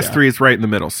that. Class 3 is right in the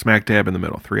middle, smack dab in the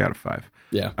middle, 3 out of 5.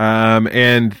 Yeah.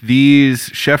 And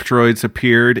these chef droids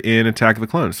appeared in Attack of the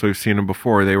Clones, so we've seen them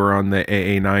before. They were on the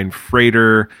AA-9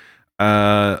 freighter,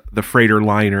 the freighter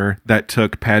liner that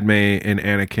took Padme and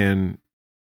Anakin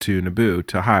to Naboo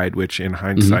to hide, which in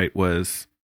hindsight was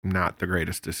not the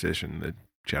greatest decision the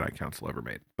Jedi Council ever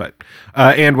made. But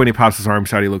and when he pops his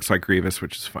arms out, he looks like Grievous,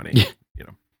 which is funny. You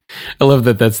know, I love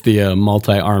that. That's the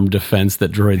multi-arm defense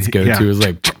that droids go to. Is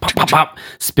like pop, pop, pop,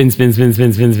 spin. Which,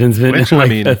 like, I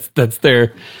mean, that's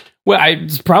their. Well,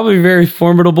 it's probably a very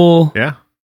formidable.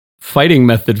 Fighting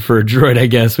method for a droid, I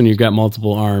guess, when you've got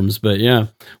multiple arms. But yeah,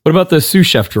 what about the sous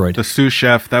chef droid? The sous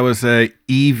chef, that was a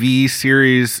EV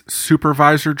series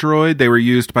supervisor droid. They were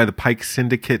used by the Pike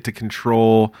Syndicate to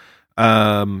control.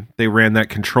 They ran that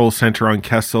control center on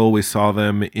Kessel. We saw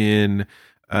them in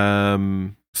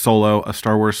Solo, A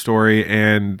Star Wars Story,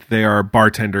 and they are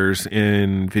bartenders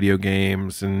in video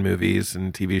games and movies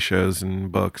and TV shows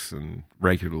and books and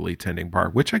regularly tending bar,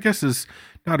 which I guess is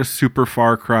not a super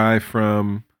far cry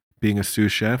from being a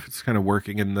sous chef. It's kind of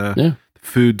working in the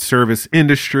food service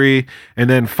industry. And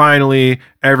then finally,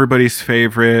 everybody's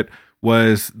favorite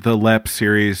was the LEP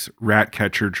series Rat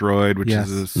Catcher droid, which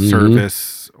is a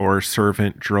service or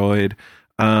servant droid.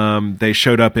 They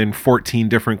showed up in 14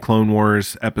 different Clone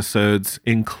Wars episodes,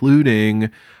 including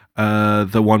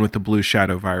the one with the blue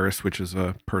shadow virus, which is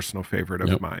a personal favorite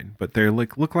of mine. But they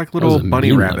look like little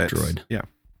bunny rabbits. Droid.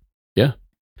 Yeah.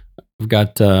 I've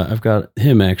got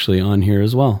him actually on here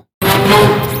as well.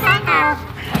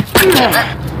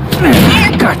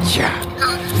 Gotcha.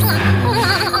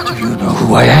 Do you know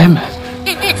who I am?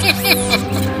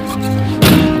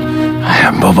 I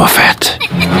am Boba Fett.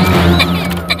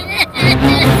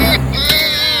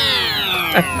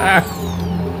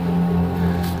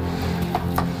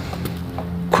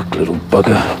 Quick little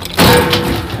bugger.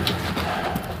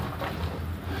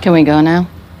 Can we go now?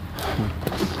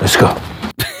 Let's go.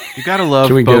 You gotta love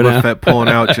Can we go Boba now? Fett pulling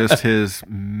out just his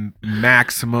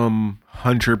maximum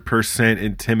 100%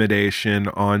 intimidation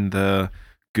on the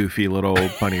goofy little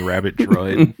bunny rabbit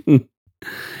droid.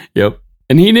 Yep.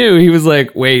 And he knew. He was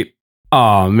like, wait.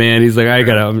 Oh, man. He's like,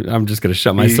 I'm just going to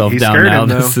shut myself he down scared now. him,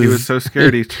 though. This He is- was so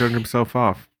scared he turned himself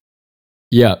off.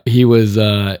 Yeah, he was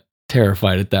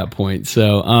terrified at that point.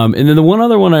 So, and then the one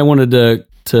other one I wanted to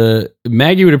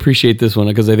Maggie would appreciate this one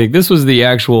because I think this is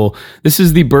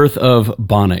the birth of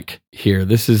Bonnick here.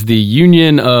 This is the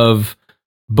union of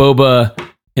Boba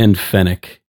and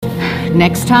Fennec.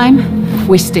 Next time,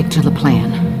 we stick to the plan.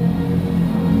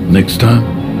 Next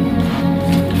time?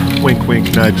 Wink,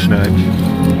 wink, nudge, nudge.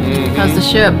 How's the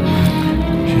ship?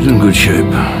 She's in good shape.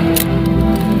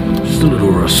 Just a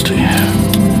little rusty.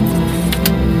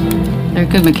 There are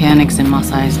good mechanics in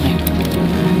Mos Eisley.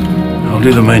 I'll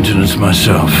do the maintenance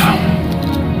myself.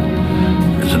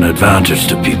 There's an advantage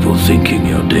to people thinking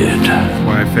you're dead. That's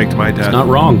why I faked my death. Not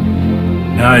wrong.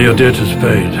 Now your debt is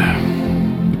paid.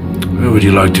 Where would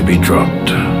you like to be dropped?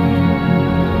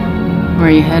 Where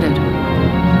are you headed?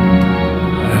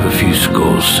 I have a few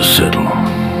scores to settle.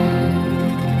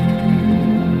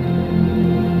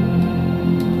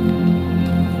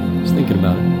 Just thinking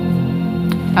about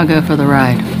it. I'll go for the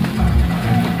ride.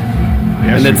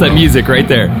 Yes, And that's you that will. music right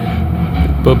there.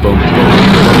 Boom, boom, boom,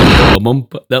 boom, boom,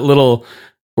 boom. That little,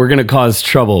 we're going to cause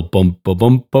trouble. Boom, boom,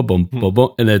 boom, boom, boom, boom, boom.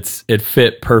 And it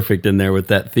fit perfect in there with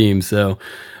that theme. So,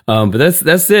 but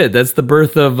that's it. That's the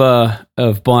birth of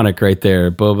Bonnick right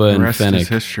there. Boba The and rest Fennec. is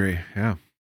history. Yeah.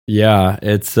 Yeah,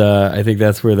 it's. I think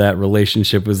that's where that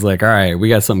relationship was like. All right, we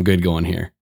got something good going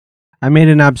here. I made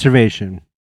an observation.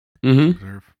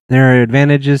 Mm-hmm. There are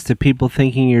advantages to people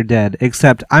thinking you're dead,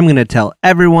 except I'm going to tell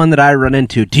everyone that I run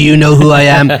into, do you know who I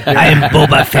am? I am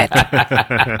Boba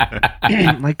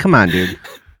Fett. Like, come on, dude.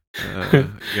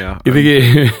 Yeah. You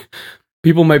think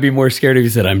people might be more scared if you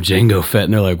said I'm Jango Fett,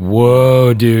 and they're like,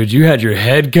 "Whoa, dude, you had your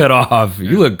head cut off.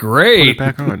 You look Put great." it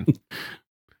back on.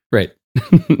 Right.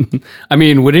 I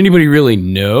mean, would anybody really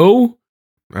know?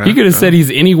 He could have said he's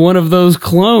any one of those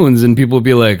clones, and people would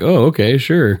be like, "Oh, okay,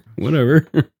 sure, whatever."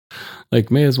 Like,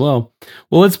 may as well.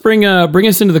 Well, let's bring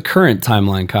us into the current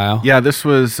timeline, Kyle. Yeah, this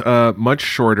was much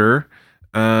shorter.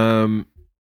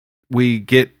 We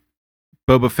get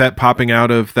Boba Fett popping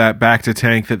out of that Bacta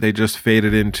tank that they just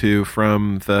faded into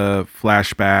from the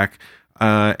flashback.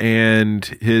 And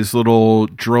his little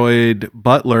droid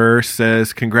butler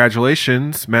says,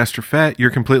 "Congratulations, Master Fett, you're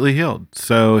completely healed."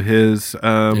 So his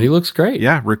And he looks great.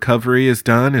 yeah, recovery is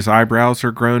done. His eyebrows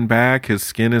are grown back. His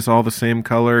skin is all the same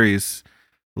color. He's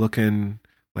looking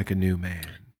like a new man.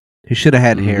 He should have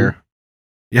had Mhm. hair.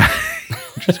 Yeah,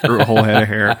 just grew a whole head of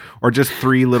hair, or just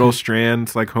 3 little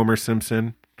strands like Homer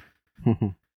Simpson.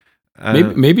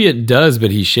 Maybe it does,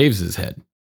 but he shaves his head.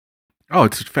 Oh,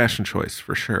 it's a fashion choice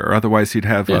for sure. Otherwise, he'd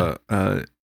have Yeah.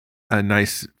 a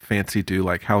nice fancy do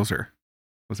like Hauser.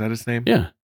 Was that his name? Yeah.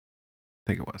 I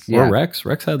think it was. Yeah. Or Rex.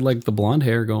 Rex had like the blonde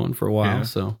hair going for a while. Yeah.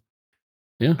 So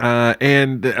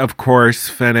And of course,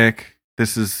 Fennec.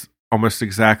 This is almost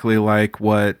exactly like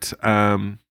what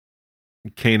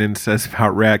Kanan says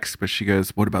about Rex, but she goes,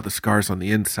 "What about the scars on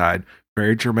the inside?"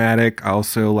 Very dramatic.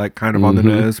 Also, like kind of on the Mhm.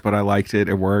 nose, but I liked it.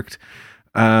 It worked.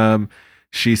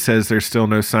 She says there's still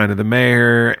no sign of the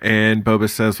mayor, and Boba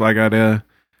says, "Well,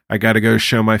 I gotta go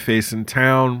show my face in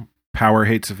town. Power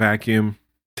hates a vacuum.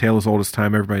 Tale as old as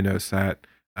time. Everybody knows that.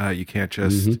 You can't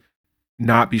just Mhm.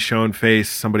 not be shown face.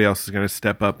 Somebody else is going to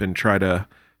step up and try to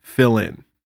fill in."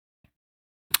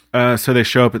 So they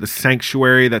show up at the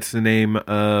Sanctuary. That's the name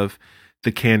of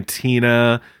the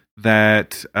cantina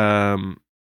that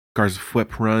Garza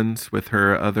Fwip runs with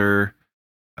her other,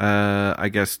 I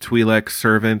guess, Twi'lek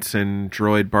servants and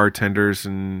droid bartenders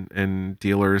and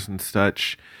dealers and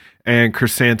such. And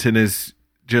Chrysanthemum is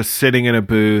just sitting in a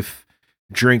booth,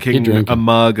 drinking a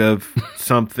mug of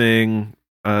something,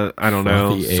 I don't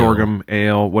know, Frothy ale. sorghum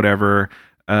ale, whatever,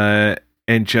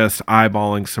 and just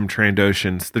eyeballing some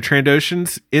Trandoshans. The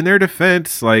Trandoshans, in their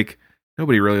defense, like,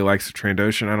 nobody really likes a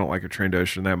Trandoshan. I don't like a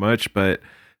Trandoshan that much, but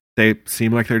they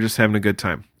seem like they're just having a good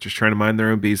time. Just trying to mind their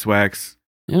own beeswax,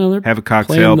 you know, they're have a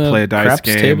cocktail, playing the play a dice craps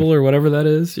game. table or whatever that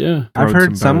is. Yeah. I've Throwing heard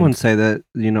some someone bones. say that,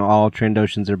 all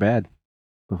Trandoshans are bad.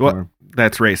 Before. Well,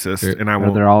 that's racist, and I Or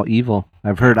won't. they're all evil.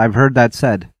 I've heard that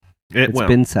said. It's well,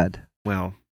 been said.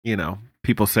 well,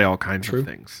 people say all kinds True. of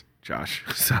things, Josh.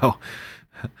 So,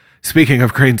 speaking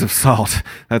of grains of salt,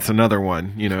 that's another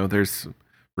one. There's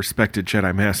respected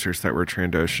Jedi Masters that were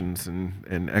Trandoshans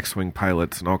and X-Wing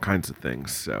pilots and all kinds of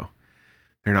things. So,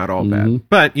 they're not all Mhm.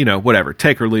 bad. But, whatever.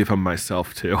 Take or leave them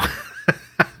myself, too.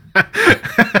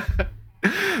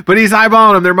 But he's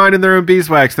eyeballing them. They're minding their own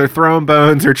beeswax. They're throwing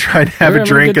bones. They're trying to have a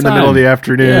drink in the middle of the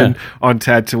afternoon on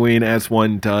Tatooine, as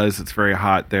one does. It's very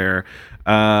hot there.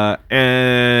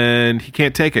 And he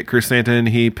can't take it. Chrysanthemum,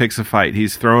 he picks a fight.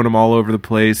 He's throwing them all over the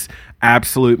place.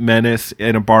 Absolute menace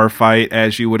in a bar fight,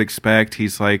 as you would expect.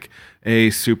 He's like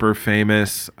a super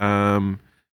famous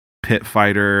pit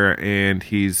fighter, and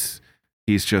he's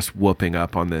just whooping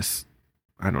up on this,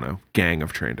 I don't know, gang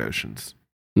of Trandoshans.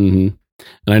 Mm-hmm.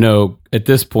 And I know at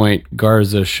this point,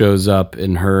 Garza shows up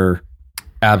in her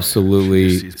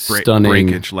absolutely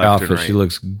stunning outfit. Right. She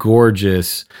looks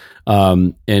gorgeous.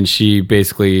 And she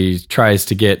basically tries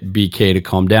to get BK to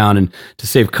calm down. And to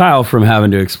save Kyle from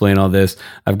having to explain all this,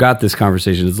 I've got this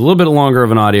conversation. It's a little bit longer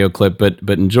of an audio clip, but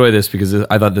enjoy this because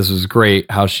I thought this was great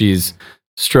how she's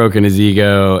stroking his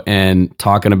ego and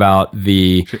talking about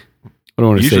the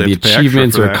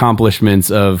achievements or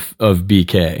accomplishments of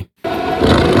BK.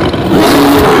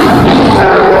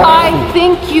 I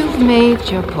think you've made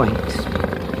your point.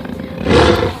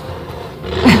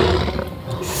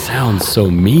 Sounds so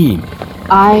mean.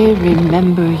 I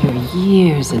remember your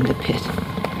years in the pit.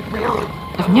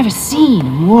 I've never seen a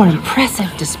more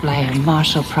impressive display of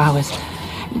martial prowess.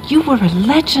 You were a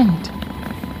legend.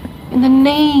 And the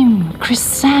name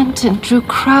Chrysanthemum drew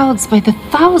crowds by the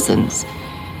thousands.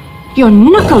 Your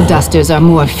knuckle dusters are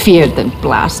more feared than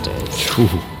blasters. Ooh.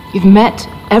 You've met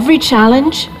every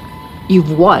challenge.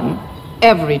 You've won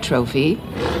every trophy.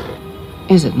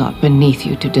 Is it not beneath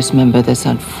you to dismember this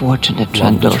unfortunate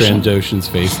Trandoshan? Trandoshan's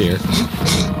face here.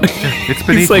 It's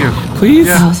beneath you. Please?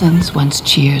 Thousands once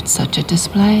cheered such a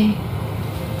display.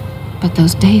 But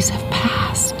those days have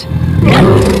passed.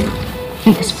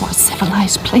 In this more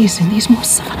civilized place, in these more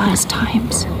civilized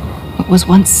times, what was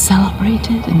once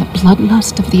celebrated in the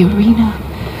bloodlust of the arena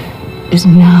is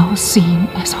now seen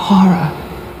as horror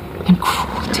and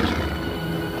cruelty.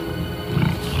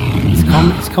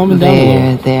 It's calming down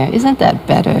a little. There. Isn't that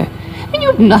better? I mean, you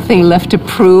have nothing left to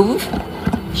prove.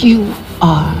 You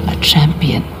are a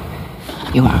champion.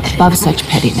 You are above such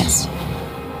pettiness.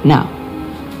 Now,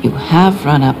 you have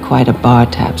run up quite a bar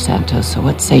tab, Santos, so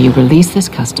what say you release this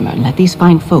customer and let these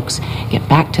fine folks get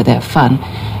back to their fun,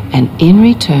 and in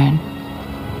return,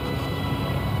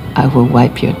 I will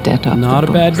wipe your debt off. Not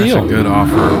a bad deal. That's a good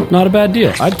offer. Not a bad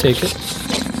deal. I'd take it.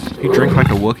 You drink like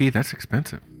a Wookiee? That's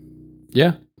expensive.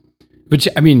 Yeah. But,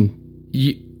 I mean,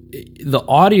 the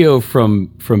audio from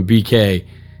BK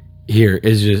here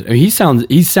is just, I mean,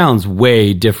 he sounds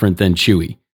way different than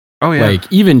Chewie. Oh, yeah.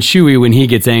 Like, even Chewie, when he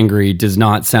gets angry, does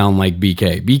not sound like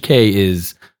BK. BK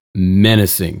is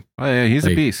menacing. Oh, yeah, he's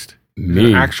like, a beast. He's mean.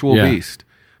 an actual beast.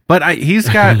 But he's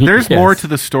got, there's Yes. more to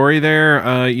the story there.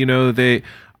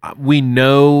 We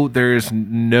know there's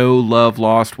no love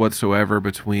lost whatsoever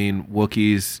between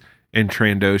Wookiees and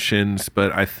Trandoshans,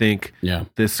 but I think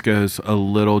this goes a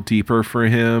little deeper for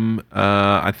him.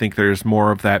 I think there's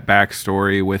more of that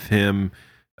backstory with him,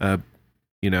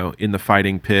 in the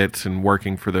fighting pits and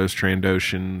working for those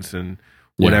Trandoshans, and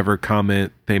whatever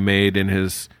comment they made in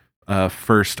his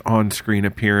first on-screen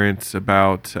appearance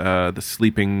about the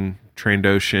sleeping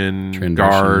Trandoshan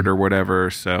guard or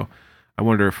whatever. So I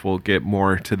wonder if we'll get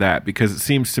more to that, because it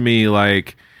seems to me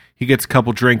like he gets a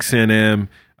couple drinks in him,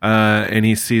 and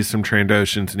he sees some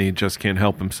Trandoshans and he just can't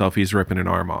help himself. He's ripping an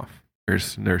arm off.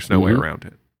 There's no way around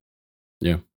it.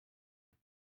 Yeah.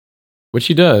 Which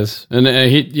he does. And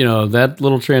that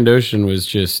little Trandoshan was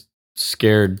just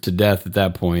scared to death at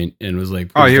that point and was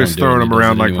like, he was throwing them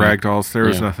around like ragdolls. There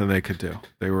was nothing they could do.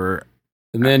 They were.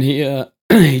 And then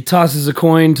he tosses a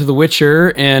coin to the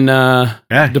Witcher and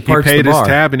departs he paid the bar. his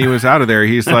tab and he was out of there.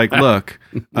 He's like, look,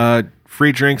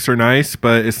 free drinks are nice,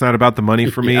 but it's not about the money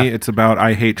for me. It's about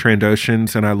I hate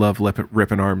Trandoshans and I love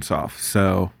ripping arms off.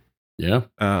 So you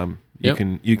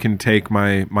can take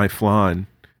my flan.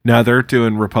 Now they're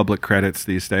doing Republic credits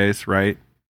these days, right?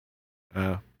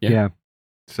 Yeah.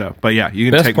 So, but yeah, you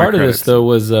can Best take my part of credits. this though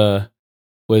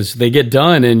was they get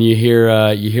done and you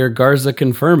hear Garza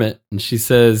confirm it, and she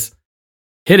says,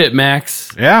 "Hit it,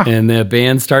 Max." Yeah. And the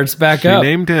band starts back up. She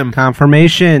named him.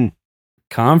 Confirmation.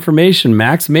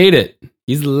 Max made it.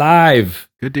 He's live.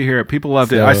 Good to hear it. People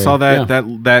loved it. I saw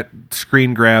that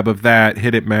screen grab of that.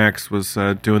 Hit it, Max was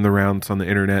doing the rounds on the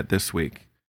internet this week.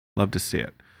 Love to see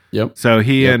it. Yep. So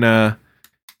he and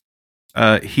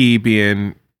he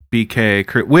being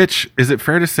BK, which is it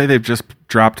fair to say they've just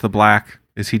dropped the black?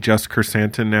 Is he just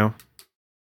Chrysanthemum now?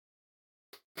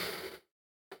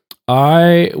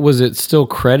 Was it still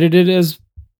credited as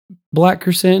Black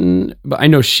Chrysanthemum? But I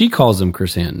know she calls him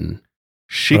Chrysanthemum.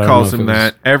 She calls him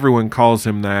that. Everyone calls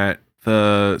him that.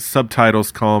 The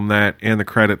subtitles call him that, and the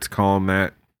credits call him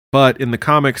that. But in the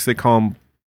comics, they call him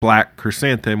black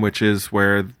chrysanthemum, which is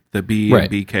where the B Right.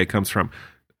 and BK comes from.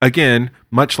 Again,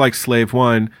 much like Slave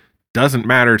One, doesn't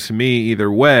matter to me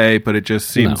either way, but it just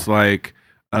seems like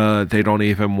they don't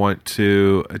even want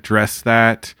to address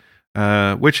that,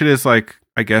 which it is like,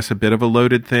 I guess, a bit of a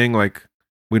loaded thing. Like,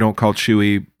 we don't call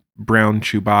Chewie brown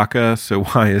Chewbacca, so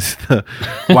why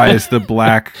is the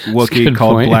black Wookiee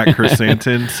called point. Black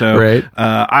Chrysanthemum? So Right.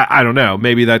 I don't know.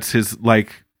 Maybe that's his,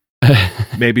 like,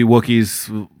 maybe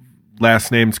Wookiee's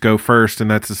last names go first,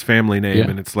 and that's his family name,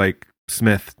 and it's like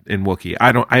Smith in Wookiee.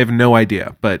 I have no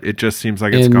idea, but it just seems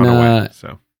like it's gone away.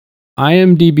 So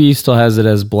IMDb still has it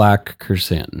as Black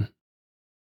Chrysanthemum.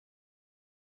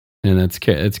 And it's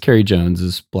Carrie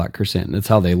Jones' Black Chrysanthemum. That's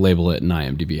how they label it in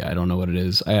IMDb. I don't know what it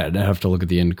is. I'd have to look at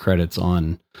the end credits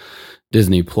on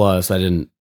Disney Plus. I didn't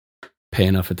pay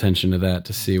enough attention to that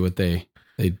to see what they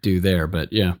do there.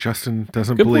 But yeah, Justin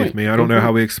doesn't Good believe point. me. I don't know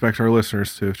how we expect our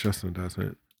listeners to if Justin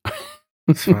doesn't.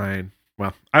 It's fine.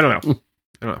 Well, I don't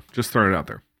know. Just throwing it out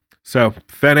there. So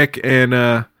Fennec and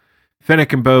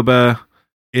Boba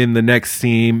in the next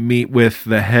scene meet with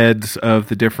the heads of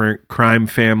the different crime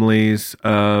families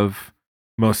of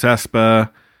Mos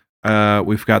Espa.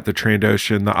 We've got the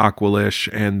Trandoshan, the Aqualish,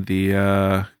 and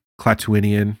the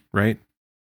Klatooinian, right?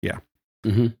 Yeah.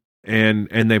 Mm-hmm.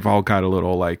 And they've all got a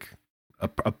little, like,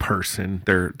 a person.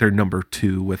 They're number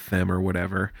 2 with them or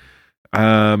whatever.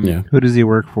 Who does he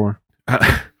work for?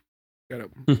 Gotta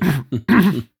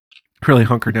really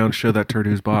hunker down, show that turd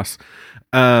who's boss.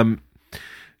 And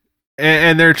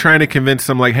they're trying to convince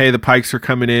them, like, hey, the Pikes are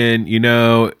coming in. You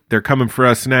know, they're coming for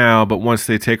us now, but once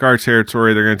they take our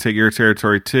territory, they're going to take your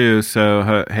territory too.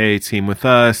 So, hey, team with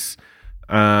us,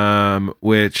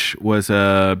 which was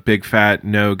a big fat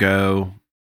no-go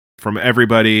from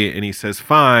everybody. And he says,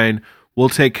 fine, we'll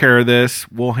take care of this.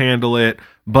 We'll handle it.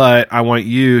 But I want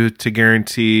you to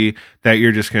guarantee that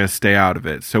you're just going to stay out of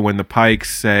it. So when the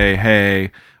Pikes say,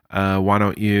 hey, why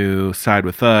don't you side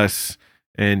with us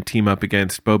and team up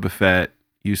against Boba Fett,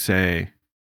 you say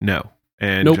no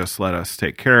and just let us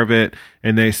take care of it.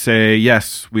 And they say,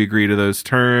 yes, we agree to those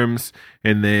terms,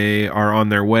 and they are on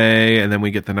their way. And then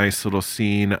we get the nice little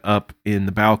scene up in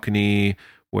the balcony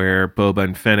where Boba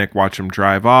and Fennec watch them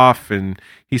drive off, and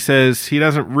he says he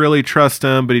doesn't really trust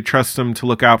them, but he trusts them to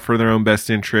look out for their own best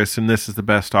interests, and this is the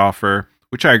best offer,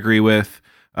 which I agree with.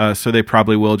 So they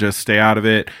probably will just stay out of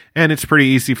it. And it's pretty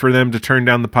easy for them to turn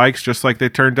down the Pikes just like they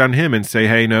turned down him and say,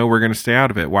 hey, no, we're going to stay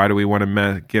out of it. Why do we want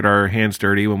to get our hands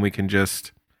dirty when we can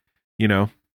just,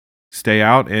 stay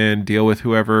out and deal with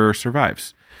whoever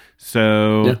survives?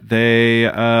 So they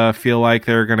feel like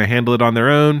they're going to handle it on their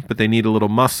own, but they need a little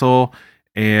muscle.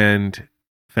 And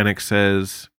Fennec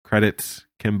says, credits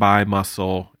can buy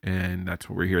muscle. And that's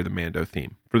what we hear the Mando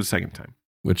theme for the second time.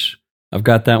 which I've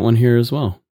got that one here as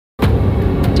well.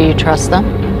 Do you trust them?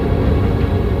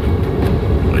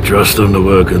 I trust them to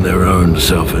work in their own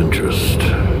self-interest.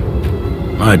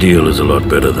 My deal is a lot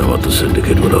better than what the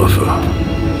Syndicate would offer.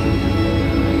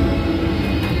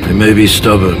 They may be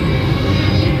stubborn,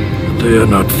 but they are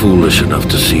not foolish enough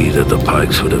to see that the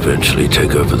Pikes would eventually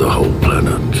take over the whole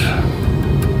planet.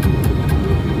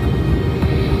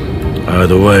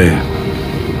 Either way,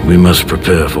 we must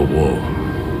prepare for war.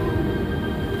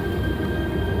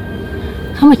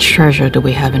 How much treasure do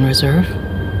we have in reserve?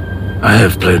 I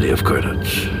have plenty of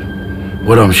credits.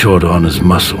 What I'm short on is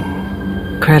muscle.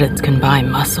 Credits can buy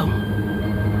muscle.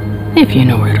 If you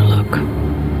know where to look.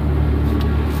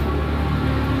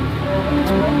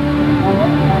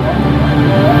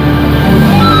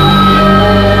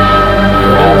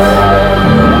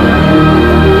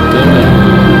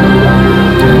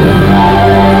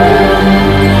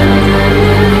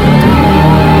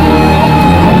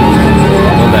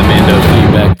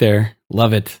 There.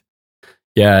 Love it.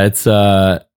 Yeah, it's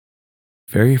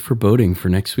very foreboding for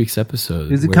next week's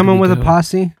episode. Is it coming with a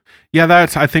posse? Yeah,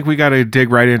 I think we got to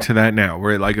dig right into that now.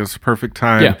 Where it's a perfect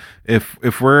time. Yeah.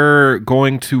 If we're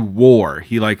going to war,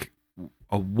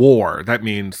 a war, that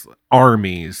means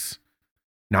armies,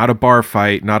 not a bar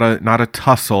fight, not a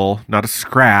tussle, not a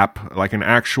scrap, like an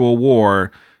actual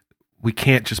war. We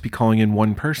can't just be calling in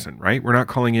one person, right? We're not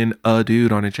calling in a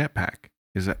dude on a jetpack.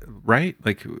 Is that right?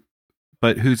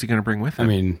 But who's he going to bring with him? I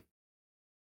mean,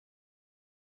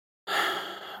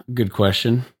 good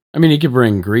question. I mean, he could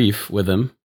bring Grief with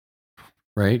him,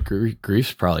 right?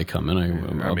 Grief's probably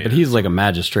coming. But he's like a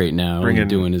magistrate now, and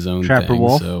doing his own Trapper thing.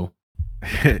 Wolf. So,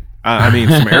 I mean,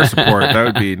 some air support that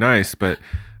would be nice. But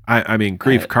I mean,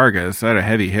 Grief Karga, is that a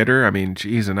heavy hitter? I mean,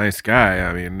 he's a nice guy.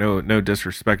 I mean, no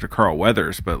disrespect to Carl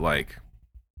Weathers, but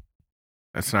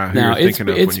that's not who you're thinking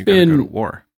of when you gotta go to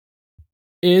war.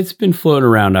 It's been floating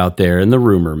around out there in the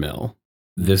rumor mill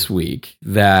this week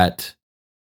that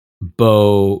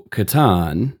Bo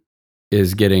Katan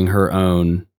is getting her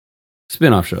own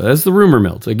spin-off show. That's the rumor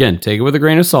mill. Again, take it with a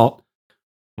grain of salt.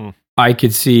 I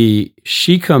could see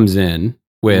she comes in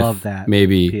with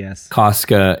maybe PS.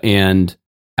 Casca and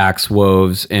Axe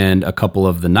Woves and a couple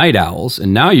of the Night Owls,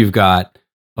 and now you've got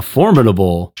a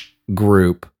formidable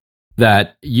group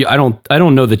that I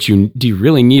don't know that do you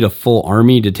really need a full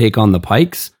army to take on the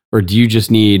Pikes, or do you just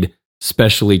need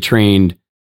specially trained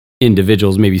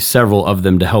individuals, maybe several of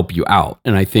them, to help you out?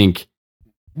 And I think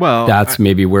that's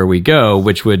maybe where we go,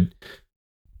 which would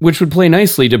play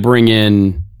nicely to bring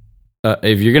in.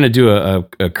 If you're going to do a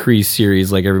Kree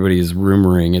series like everybody is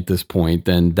rumoring at this point,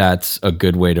 then that's a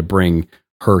good way to bring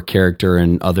her character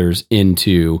and others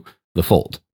into the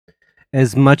fold.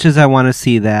 As much as I want to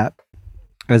see that,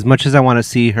 as much as I want to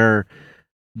see her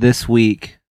this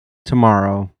week,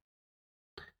 tomorrow,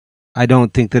 I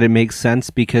don't think that it makes sense,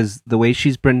 because the way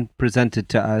she's been presented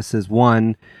to us is,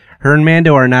 one, her and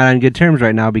Mando are not on good terms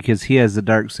right now because he has the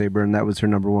Darksaber and that was her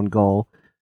number one goal.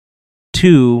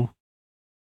 Two,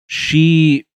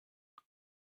 she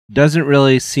doesn't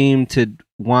really seem to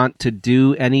want to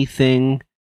do anything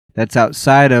that's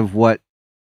outside of what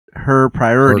her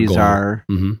priorities are,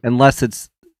 unless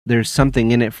there's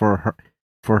something in it for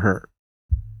her.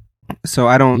 So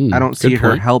I don't see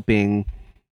her helping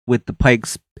with the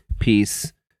Pikes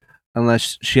piece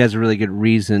unless she has a really good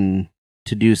reason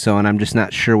to do so, and I'm just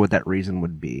not sure what that reason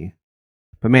would be.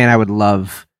 But man, I would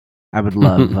love a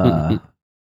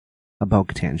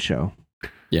Bo-Katan show.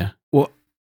 Yeah. Well,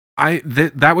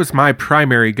 that was my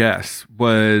primary guess,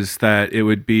 was that it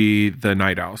would be the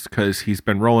Night Owls, because he's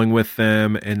been rolling with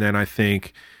them, and then I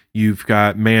think you've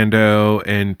got Mando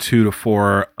and 2 to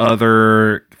 4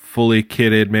 other fully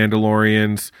kitted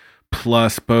Mandalorians,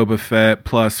 plus Boba Fett,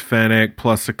 plus Fennec,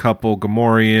 plus a couple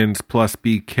Gamorreans, plus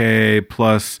BK,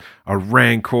 plus a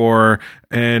Rancor,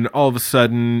 and all of a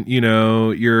sudden,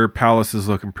 your palace is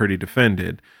looking pretty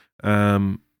defended.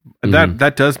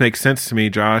 That does make sense to me,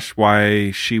 Josh,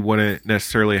 why she wouldn't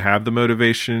necessarily have the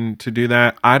motivation to do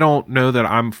that. I don't know that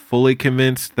I'm fully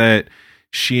convinced that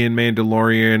she and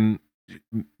Mandalorian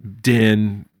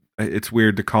Din, it's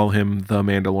weird to call him the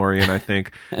Mandalorian, I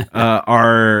think,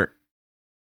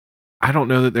 I don't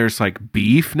know that there's like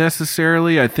beef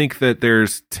necessarily. I think that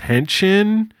there's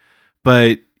tension,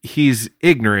 but he's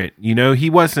ignorant. He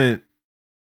wasn't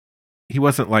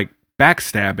like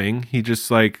backstabbing. He just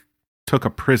like took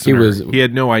a prisoner. He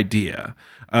had no idea.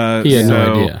 He had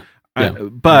no idea.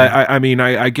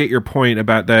 Yeah. I get your point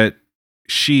about that.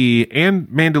 She and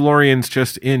Mandalorians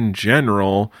just in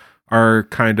general are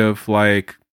kind of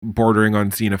like bordering on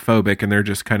xenophobic, and they're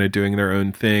just kind of doing their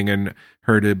own thing, and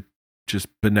her to just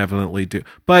benevolently do.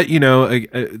 But,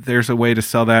 there's a way to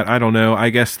sell that. I don't know. I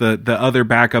guess the other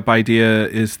backup idea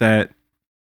is that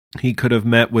he could have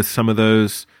met with some of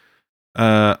those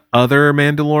other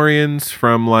Mandalorians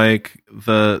from like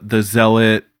the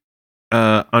Zealot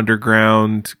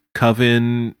underground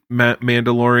coven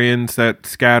Mandalorians that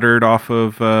scattered off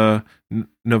of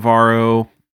Navarro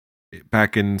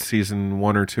back in season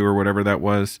 1 or 2 or whatever that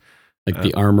was, like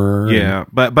the armor. Yeah,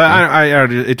 but I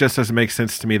it just doesn't make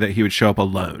sense to me that he would show up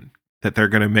alone. That they're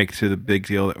going to make to the big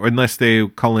deal, unless they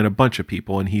call in a bunch of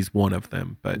people and he's one of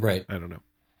them. But right. I don't know.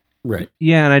 Right.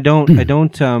 Yeah, and I don't.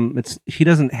 He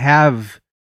doesn't have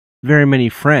very many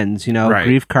friends. Right.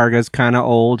 Grief Karga's kind of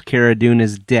old. Cara Dune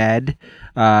is dead.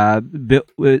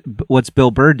 What's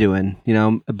Bill Burr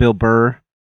doing? Bill Burr.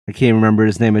 I can't remember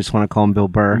his name. I just want to call him Bill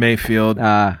Burr. Mayfield.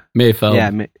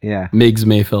 Mayfeld. Yeah. Miggs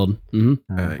Mayfeld.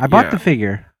 Mm-hmm. I bought the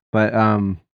figure, but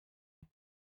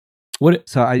What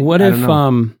if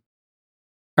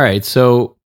all right,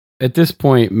 so at this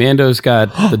point, Mando's got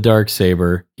the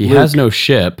Darksaber. He has no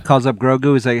ship. Calls up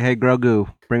Grogu. He's like, "Hey,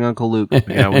 Grogu, bring Uncle Luke."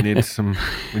 Yeah, we need some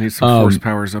force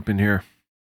powers up in here.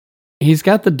 He's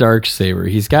got the Darksaber.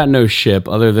 He's got no ship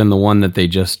other than the one that they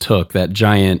just took, that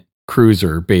giant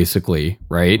cruiser, basically,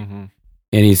 right? Mm-hmm.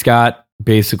 And he's got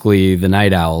basically the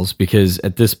Night Owls, because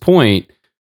at this point,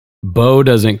 Bo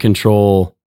doesn't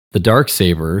control the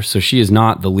Darksaber, so she is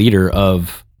not the leader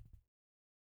of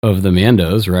the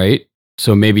Mandos, right?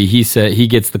 So maybe he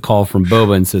gets the call from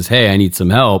Boba and says, "Hey, I need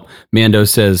some help." Mando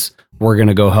says, "We're going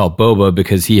to go help Boba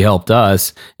because he helped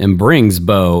us," and brings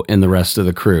Bo and the rest of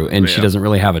the crew. And she doesn't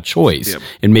really have a choice. Yep.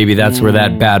 And maybe that's where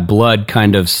that bad blood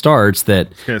kind of starts, that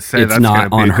it's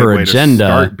not on her agenda.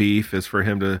 Start beef is for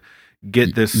him to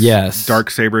get this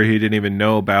Darksaber he didn't even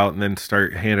know about and then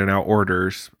start handing out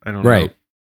orders. I don't know. Right.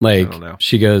 Like,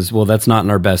 she goes, "Well, that's not in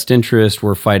our best interest.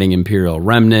 We're fighting Imperial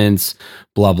remnants,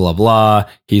 blah, blah, blah."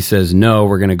 He says, "No,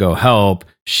 we're going to go help."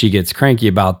 She gets cranky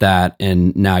about that.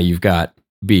 And now you've got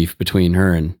beef between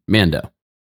her and Mando.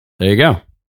 There you go.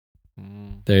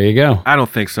 There you go. I don't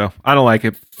think so. I don't like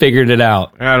it. Figured it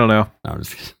out. I don't know. No, I'm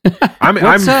just I'm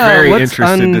very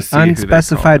interested to see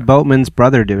unspecified Boatman's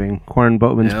brother doing. Corn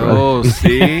Boatman's brother. Oh,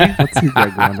 see? What's he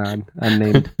got going on?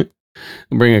 Unnamed.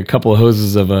 bring a couple of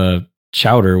hoses of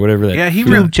chowder, whatever that. Yeah,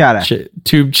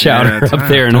 tube chowder up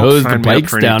there and hose the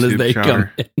bikes down as they come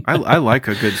in. I like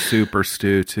a good soup or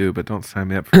stew too, but don't sign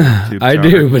me up for tube I chowder.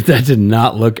 do, but that did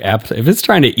not look apt. If it's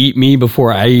trying to eat me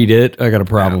before I eat it, I got a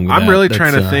problem with that. I'm really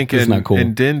trying to think, it's not cool.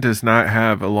 and Din does not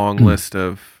have a long list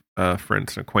of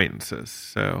friends and acquaintances,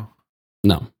 so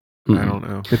no. I don't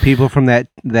know. The people from that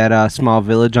small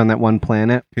village on that one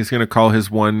planet. He's going to call his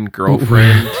one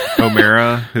girlfriend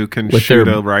Omera, who can shoot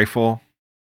a rifle.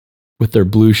 With their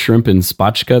blue shrimp and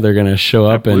spotchka, they're going to show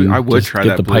up and I would just try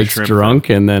get that the Pikes drunk,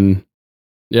 and then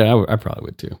I probably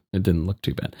would too. It didn't look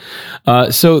too bad.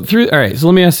 So let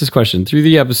me ask this question. Through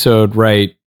the episode,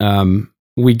 right,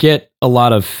 we get a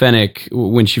lot of Fennec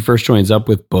when she first joins up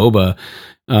with Boba.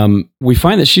 We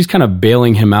find that she's kind of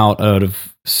bailing him out of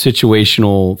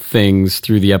situational things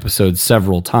through the episode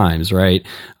several times, right?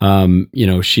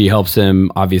 She helps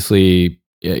him obviously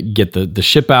get the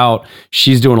ship out.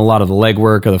 She's doing a lot of the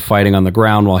legwork of the fighting on the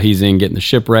ground while he's in getting the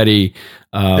ship ready.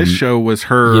 This show was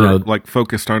her,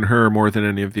 focused on her more than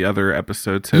any of the other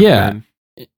episodes have been.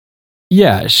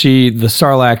 Yeah, the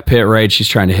Sarlacc pit, right? She's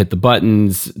trying to hit the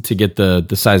buttons to get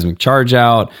the seismic charge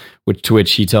out, to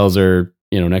which he tells her,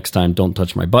 next time, don't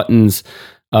touch my buttons.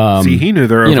 See, he knew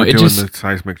they're overdoing the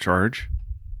seismic charge.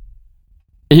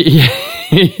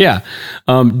 Yeah.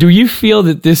 Do you feel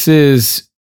that this is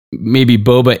maybe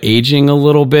Boba aging a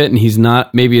little bit and he's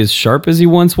not maybe as sharp as he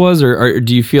once was? Or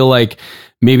do you feel like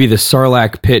maybe the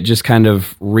Sarlacc pit just kind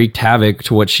of wreaked havoc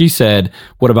to what she said?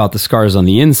 What about the scars on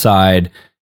the inside?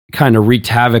 Kind of wreaked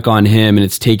havoc on him, and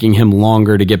it's taking him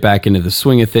longer to get back into the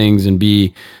swing of things and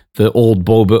be the old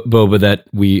Boba that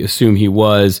we assume he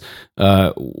was.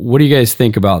 What do you guys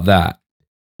think about that?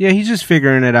 Yeah, he's just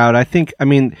figuring it out.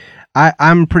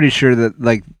 I'm pretty sure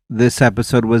that this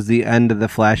episode was the end of the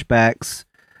flashbacks,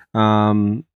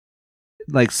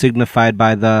 signified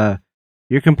by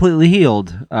you're completely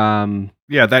healed.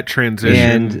 That transition.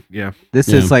 And this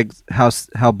is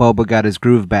how Boba got his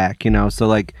groove back.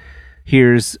 So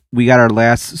we got our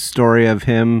last story of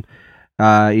him,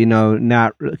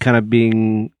 not kind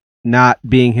of not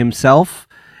being himself,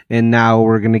 and now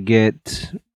we're gonna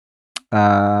get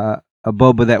a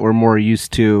Boba that we're more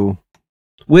used to,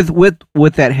 with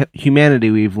that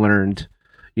humanity we've learned,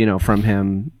 from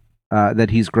him, that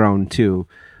he's grown too.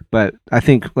 But I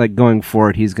think going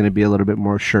forward, he's going to be a little bit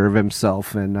more sure of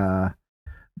himself and a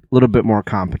little bit more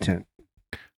competent.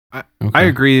 I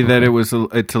agree that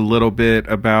it's a little bit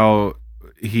about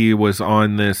he was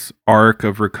on this arc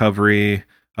of recovery,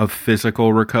 of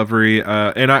physical recovery,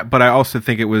 but I also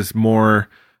think it was more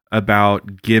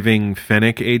about giving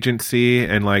Fennec agency,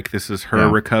 and this is her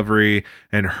recovery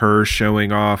and her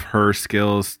showing off her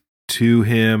skills to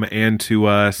him and to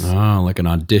us. Oh, like an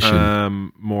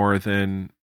audition. More than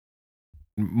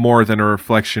a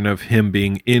reflection of him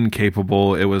being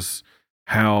incapable. It was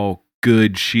how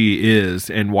good she is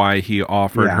and why he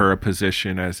offered her a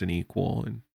position as an equal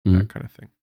and that kind of thing.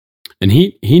 And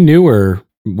he knew her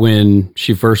when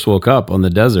she first woke up on the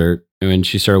desert. When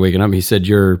she started waking up, he said,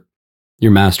 "You're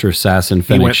Master Assassin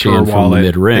Fennec Shand from the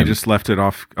Mid-Rim." They just left it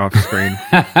off screen.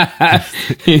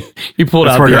 he pulled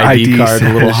out the ID card,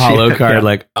 a little hollow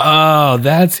card, oh,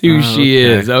 that's who she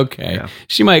is. Okay. Yeah.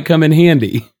 She might come in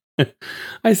handy.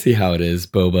 I see how it is,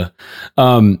 Boba.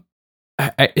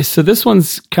 So this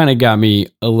one's kind of got me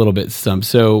a little bit stumped.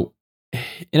 So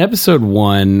in episode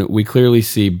 1, we clearly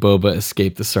see Boba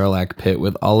escape the Sarlacc pit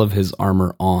with all of his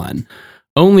armor on,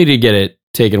 only to get it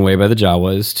taken away by the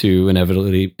Jawas to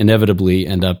inevitably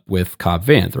end up with Cobb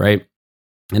Vanth, right?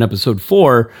 In episode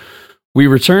 4, we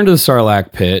return to the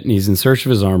Sarlacc pit, and he's in search of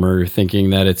his armor, thinking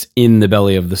that it's in the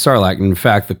belly of the Sarlacc. And in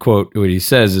fact, the quote, what he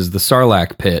says is, "The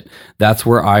Sarlacc pit, that's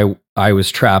where I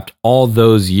was trapped all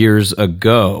those years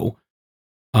ago.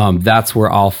 That's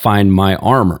where I'll find my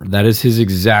armor." That is his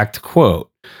exact quote.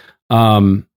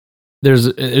 There's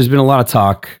been a lot of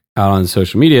talk out on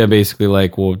social media, basically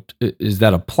well, is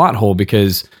that a plot hole?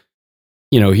 Because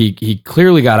he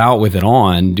clearly got out with it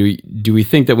on. Do we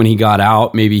think that when he got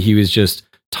out, maybe he was just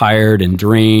tired and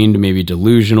drained, maybe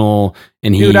delusional,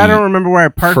 and Dude, I don't remember where I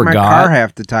parked my car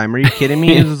half the time. Are you kidding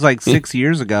me? It was 6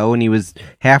 years ago, and he was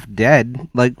half dead.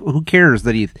 Who cares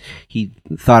that he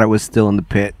thought it was still in the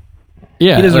pit?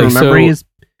 Yeah, he doesn't remember.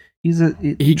 So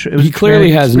he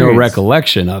clearly has no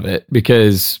recollection of it,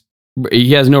 because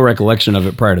he has no recollection of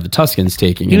it prior to the Tuskens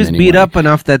taking him. He was beat up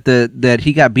enough that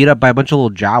he got beat up by a bunch of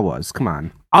little Jawas. Come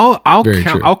on.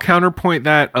 I'll counterpoint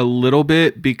that a little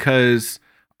bit, because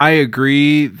I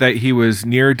agree that he was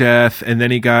near death and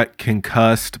then he got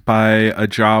concussed by a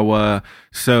Jawa.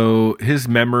 So his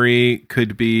memory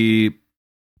could be,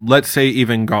 let's say,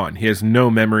 even gone. He has no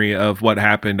memory of what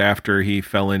happened after he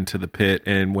fell into the pit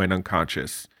and went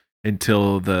unconscious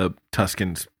until the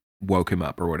Tuskens woke him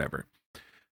up or whatever.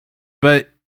 But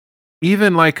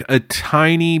even like a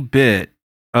tiny bit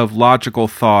of logical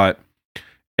thought,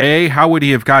 how would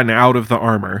he have gotten out of the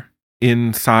armor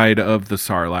inside of the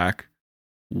Sarlacc?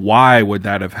 Why would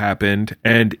that have happened?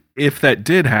 And if that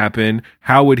did happen,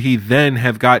 how would he then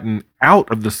have gotten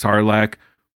out of the Sarlacc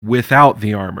without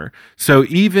the armor? So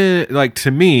even, like,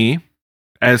 to me,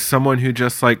 as someone who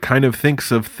just like kind of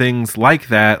thinks of things like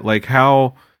that, like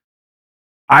how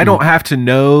I don't have to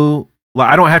know,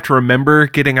 I don't have to remember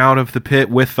getting out of the pit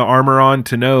with the armor on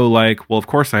to know, like, well, of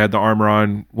course I had the armor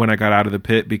on when I got out of the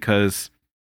pit, because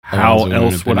how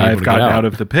else would I have gotten out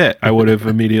of the pit? I would have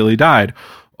immediately died,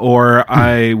 or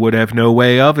I would have no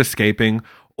way of escaping,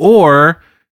 or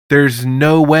there's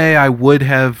no way I would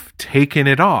have taken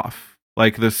it off.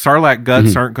 Like, the Sarlacc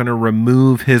guts aren't going to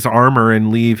remove his armor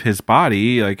and leave his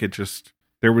body. Like, it just,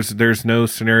 there's no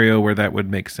scenario where that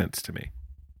would make sense to me.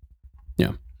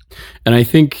 Yeah. And I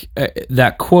think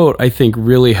that quote,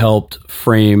 really helped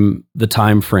frame the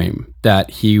time frame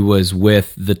that he was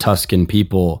with the Tusken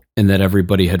people and that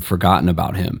everybody had forgotten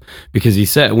about him. Because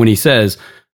when he says,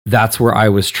 that's where I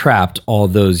was trapped all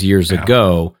those years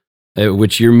ago,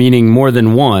 which you're meaning more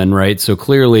than one, right? So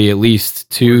clearly at least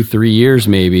 2-3 years,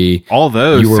 maybe. All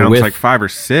those sounds like 5 or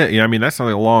 6. Yeah, I mean, that's not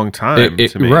a long time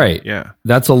to me. Right. Yeah.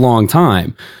 That's a long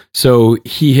time. So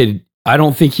I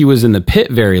don't think he was in the pit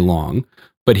very long,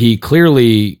 but he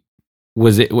clearly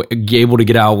was able to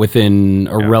get out within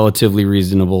a relatively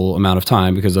reasonable amount of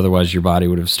time, because otherwise your body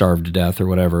would have starved to death or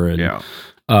whatever.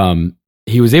 And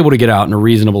he was able to get out in a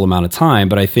reasonable amount of time,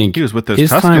 but I think he was with his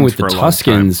time with the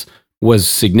Tuskens was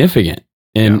significant.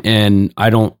 And I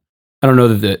don't know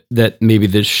that maybe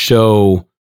this show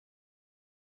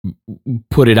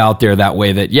put it out there that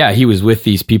way, that he was with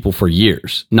these people for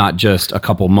years, not just a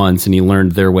couple months, and he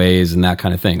learned their ways and that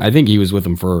kind of thing. I think he was with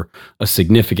them for a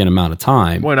significant amount of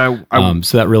time.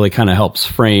 So that really kind of helps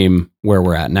frame where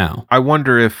we're at now. I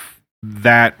wonder if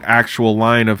that actual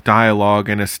line of dialogue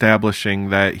and establishing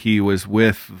that he was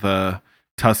with the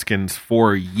Tuskens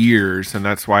for years, and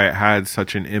that's why it had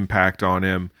such an impact on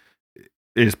him,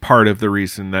 is part of the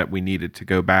reason that we needed to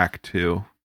go back to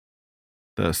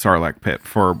the Sarlacc pit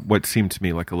for what seemed to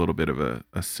me like a little bit of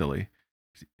a silly.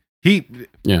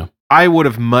 I would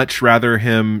have much rather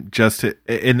him just,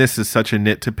 and this is such a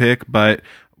nit to pick, but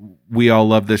we all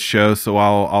love this show, so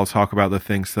I'll talk about the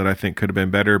things that I think could have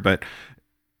been better. But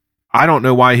I don't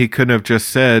know why he couldn't have just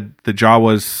said the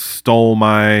Jawas stole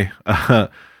my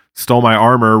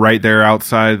armor right there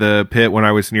outside the pit when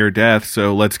I was near death.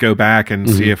 So let's go back and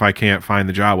see if I can't find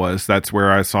the Jawas. That's where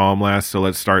I saw them last. So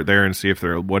let's start there and see if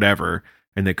they're whatever.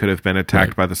 And they could have been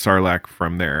attacked by the Sarlacc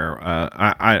from there.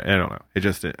 I don't know.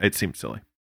 It seemed silly.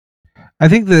 I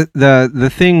think the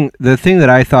thing that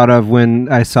I thought of when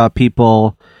I saw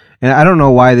people, and I don't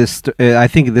know why I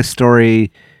think this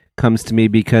story comes to me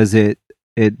because it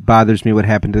bothers me what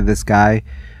happened to this guy.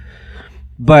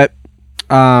 But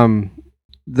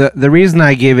the reason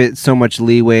I gave it so much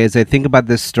leeway is I think about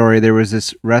this story. There was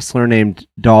this wrestler named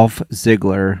Dolph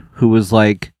Ziggler who was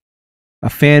like a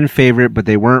fan favorite, but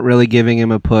they weren't really giving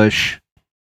him a push.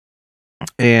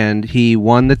 And he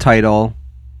won the title,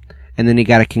 and then he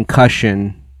got a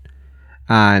concussion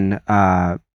on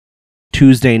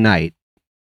Tuesday night.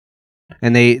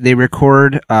 And they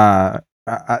record at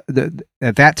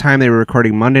that time they were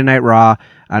recording Monday Night Raw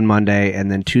on Monday,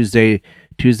 and then Tuesday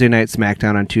Night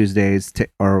SmackDown on Tuesdays,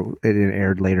 or it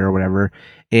aired later or whatever.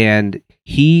 And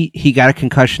he got a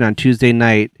concussion on Tuesday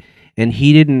night, and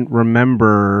he didn't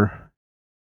remember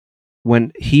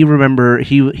when he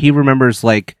remembers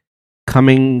like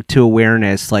coming to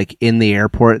awareness like in the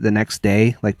airport the next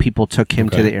day. Like people took him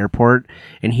to the airport,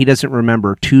 and he doesn't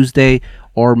remember Tuesday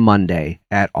or Monday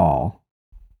at all.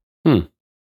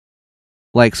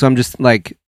 Like, so I'm just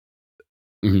like,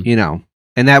 you know,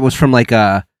 and that was from like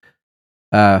a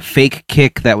fake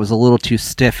kick that was a little too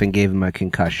stiff and gave him a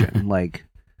concussion. Like,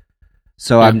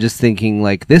 so I'm just thinking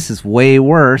like, this is way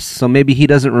worse. So maybe he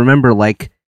doesn't remember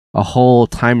like a whole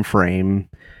time frame.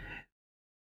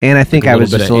 And I think Like a I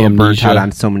was little just bit a of little burnt out amnesia.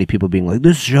 on so many people being like,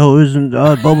 "This show isn't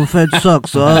Boba Fett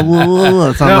sucks." So I'm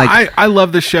No, like, I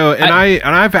love the show, and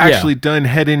I've actually done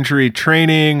head injury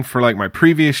training for like my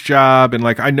previous job, and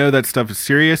like I know that stuff is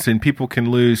serious, and people can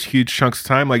lose huge chunks of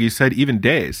time, like you said, even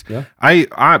days. Yeah.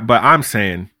 But I'm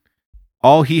saying,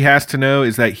 all he has to know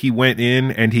is that he went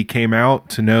in and he came out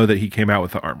to know that he came out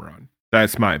with the armor on.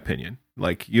 That's my opinion.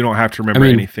 Like you don't have to remember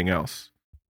anything else.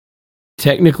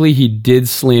 Technically, he did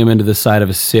slam into the side of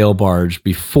a sail barge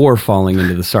before falling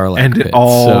into the Sarlacc And pit.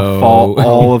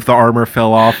 all of the armor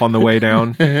fell off on the way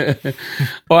down.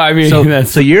 Well, I mean,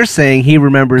 so you're saying he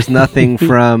remembers nothing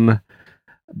from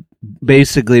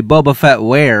basically Boba Fett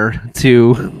wear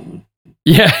to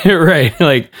yeah, right.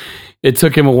 Like it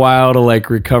took him a while to like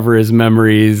recover his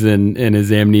memories and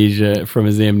his amnesia from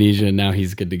his amnesia, and now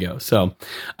he's good to go. So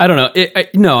I don't know.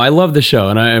 No, I love the show,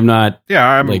 and I'm not. Yeah,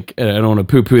 I'm like I don't want to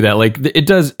poo poo that. Like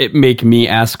it make me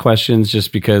ask questions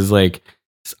just because like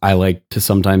I like to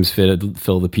sometimes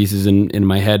fill the pieces in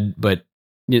my head. But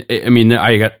I mean,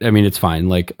 it's fine.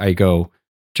 Like I go,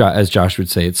 as Josh would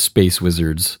say, it's space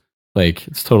wizards. Like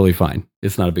it's totally fine.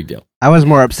 It's not a big deal. I was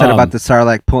more upset about the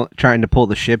Sarlacc trying to pull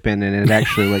the ship in and it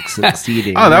actually like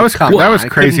succeeding. Oh, that was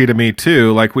crazy to me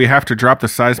too. Like we have to drop the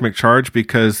seismic charge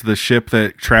because the ship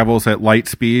that travels at light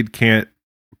speed can't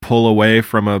pull away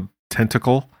from a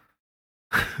tentacle.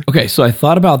 Okay, so I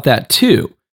thought about that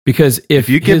too because if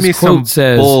you give his me quote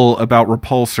some bull about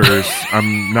repulsors,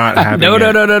 I'm not having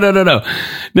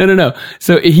No.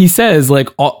 So he says like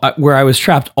where I was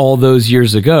trapped all those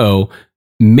years ago.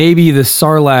 Maybe the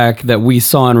Sarlacc that we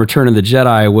saw in Return of the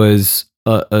Jedi was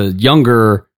a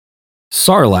younger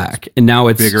Sarlacc, and now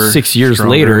it's bigger, 6 years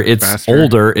stronger, later. It's faster.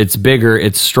 older, it's bigger,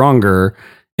 it's stronger,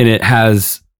 and it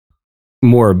has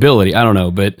more ability. I don't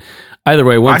know, but either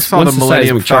way, once the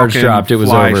Millennium seismic charge Falcon dropped, it was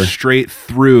fly over. Straight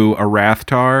through a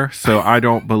Rathtar, so I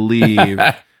don't believe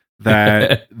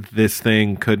that this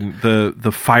thing couldn't.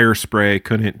 The fire spray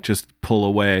couldn't just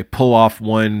pull off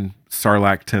one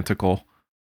Sarlacc tentacle.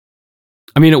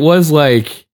 I mean, it was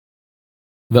like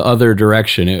the other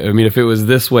direction. I mean, if it was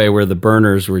this way where the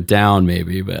burners were down,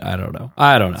 maybe, but I don't know.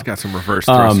 It's got some reverse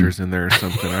thrusters in there or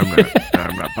something.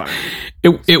 I'm not buying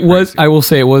it was, I will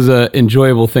say, it was a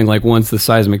enjoyable thing. Like once the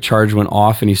seismic charge went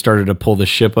off and he started to pull the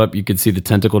ship up, you could see the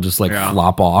tentacle just like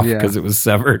flop off because it was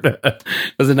severed. It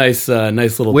was a nice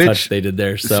little touch they did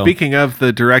there. So speaking of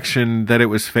the direction that it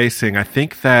was facing, I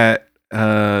think that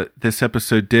this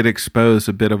episode did expose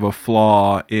a bit of a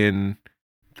flaw in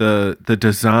the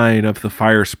design of the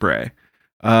fire spray.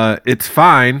 It's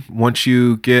fine once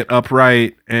you get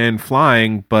upright and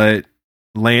flying, but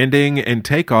landing and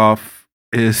takeoff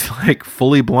is like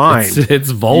fully blind. It's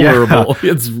vulnerable.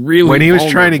 Yeah. It's really when he was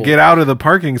trying to get out of the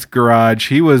parking garage,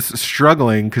 he was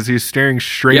struggling because he was staring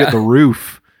straight at the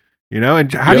roof. You know,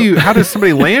 and how does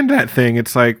somebody land that thing?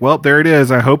 It's like, well, there it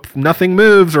is. I hope nothing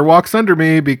moves or walks under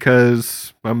me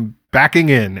because I'm backing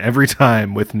in every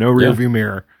time with no rear view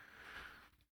mirror.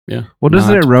 Yeah. Well,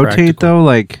 doesn't it rotate though?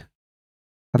 Like,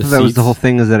 I thought that was the seats. whole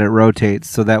thing, is that it rotates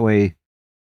so that way.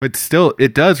 But still,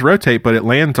 it does rotate, but it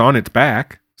lands on its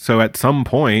back. So at some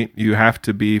point, you have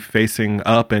to be facing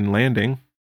up and landing.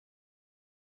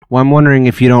 Well, I'm wondering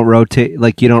if you don't rotate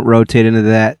into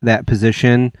that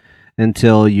position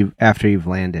until after you've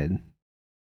landed.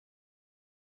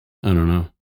 I don't know.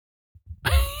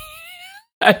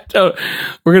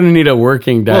 We're gonna need a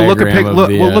working diagram.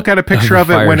 Look at a picture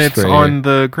of it when it's sprayer. on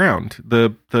the ground.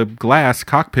 The glass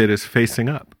cockpit is facing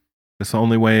up. It's the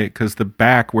only way, because the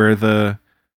back where the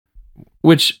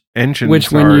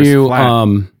engines are when you is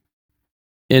flat.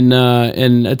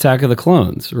 in Attack of the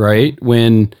Clones, right?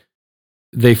 When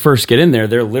they first get in there,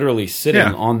 they're literally sitting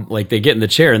on, like, they get in the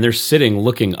chair and they're sitting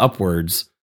looking upwards.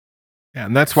 Yeah,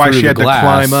 and that's why she had to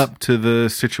climb up to the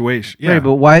situation. Yeah, right,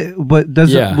 but why? But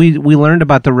doesn't we learned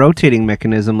about the rotating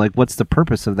mechanism? Like, what's the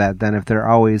purpose of that then? If they're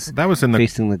always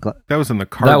facing the that was in the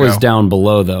cargo. That was down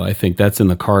below, though. I think that's in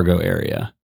the cargo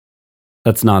area.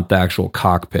 That's not the actual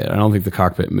cockpit. I don't think the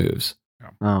cockpit moves.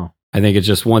 Oh, I think it's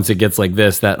just once it gets like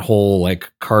this, that whole like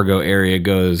cargo area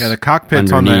goes. Yeah, the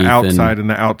cockpit's on the outside, and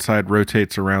the outside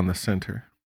rotates around the center.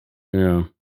 Yeah,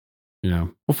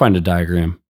 we'll find a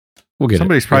diagram. We'll get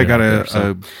Somebody's probably got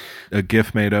a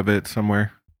GIF made of it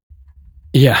somewhere.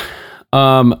 Yeah.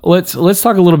 Let's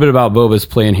talk a little bit about Boba's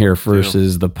plan here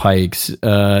versus the Pikes.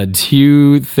 Do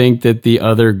you think that the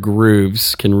other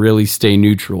groups can really stay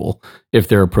neutral if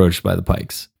they're approached by the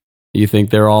Pikes? Do you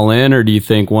think they're all in, or do you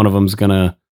think one of them's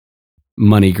gonna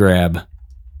money grab?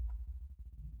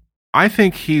 I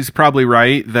think he's probably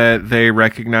right that they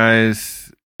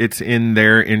recognize it's in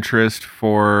their interest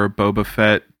for Boba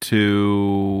Fett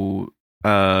to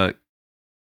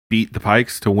beat the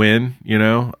Pikes to win.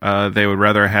 They would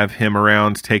rather have him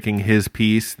around taking his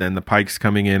piece than the Pikes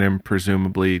coming in and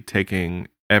presumably taking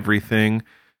everything.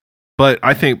 But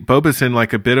I think Boba's in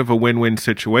like a bit of a win-win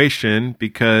situation,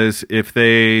 because if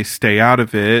they stay out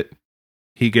of it,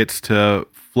 he gets to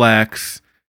flex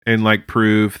and like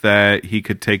prove that he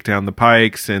could take down the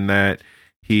Pikes, and that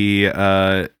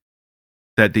that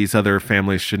these other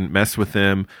families shouldn't mess with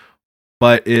him.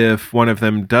 But if one of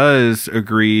them does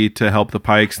agree to help the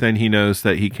Pikes, then he knows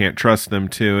that he can't trust them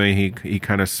too, and he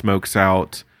kind of smokes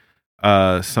out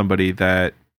somebody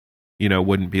that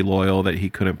wouldn't be loyal, that he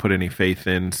couldn't put any faith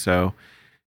in. So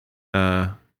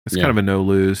it's kind of a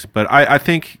no-lose. But I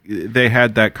think they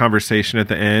had that conversation at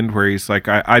the end where he's like,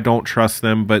 I don't trust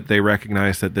them, but they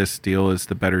recognize that this deal is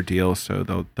the better deal, so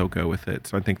they'll go with it.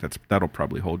 So I think that'll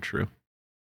probably hold true.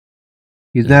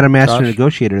 He's not a master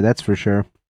negotiator, that's for sure.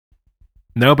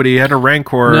 No, but he had a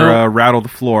Rancor rattle the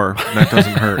floor, and that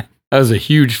doesn't hurt. That was a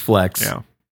huge flex. Yeah.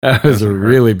 That was a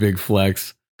really big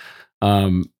flex.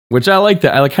 Which I like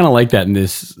that. I kind of like that in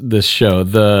this show.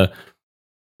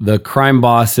 The crime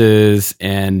bosses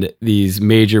and these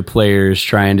major players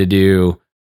trying to do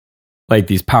like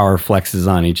these power flexes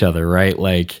on each other, right?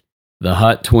 Like the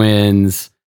Hutt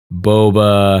twins,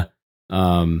 Boba,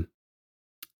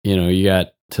 you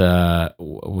got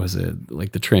what was it,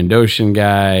 like the Trandoshan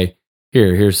guy.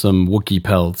 Here's some Wookiee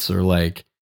pelts, or like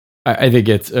I think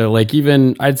it's like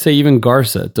I'd say even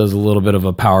Garza does a little bit of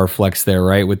a power flex there,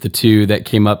 right? With the two that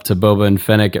came up to Boba and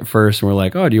Fennec at first and were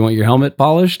like, oh, do you want your helmet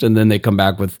polished? And then they come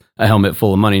back with a helmet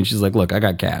full of money, and she's like, look, I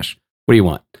got cash. What do you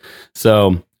want?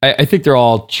 So I think they're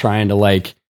all trying to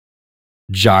like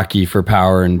jockey for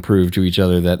power and prove to each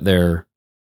other that they're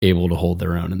able to hold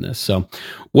their own in this. So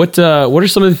what are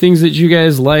some of the things that you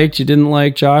guys liked, you didn't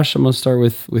like? Josh, I'm going to start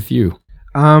with you.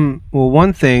 Well,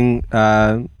 one thing,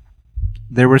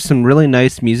 there were some really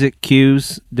nice music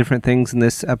cues, different things in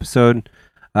this episode.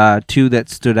 Two that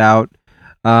stood out.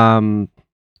 During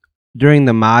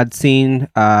the mod scene,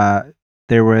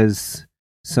 there was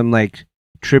some like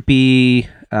trippy,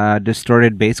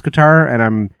 distorted bass guitar,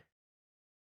 and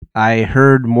I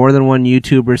heard more than one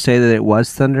YouTuber say that it was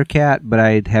Thundercat, but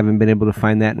I haven't been able to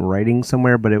find that in writing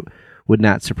somewhere, but it would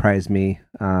not surprise me.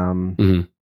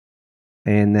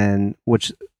 And then,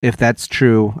 which, if that's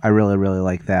true, I really, really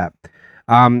like that.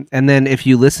 And then if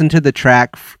you listen to the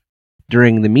track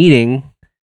during the meeting,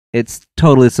 it's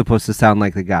totally supposed to sound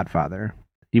like The Godfather.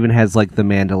 Even has like the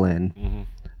mandolin,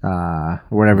 or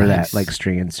whatever that like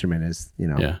string instrument is,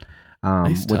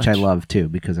 nice which I love too,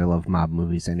 because I love mob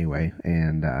movies anyway.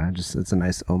 And just, it's a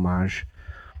nice homage.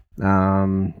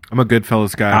 I'm a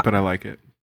Goodfellas guy, but I like it.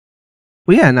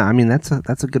 Well, yeah, no, I mean, that's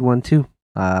a good one too.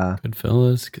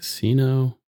 Goodfellas,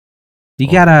 Casino. You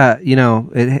gotta,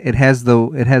 it has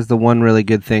the one really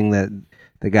good thing that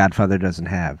The Godfather doesn't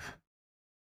have.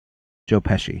 Joe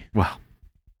Pesci. Well,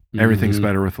 everything's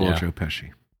better with a little Joe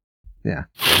Pesci. Yeah,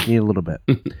 need a little bit.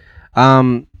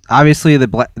 Obviously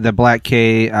the Black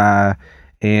K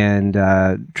and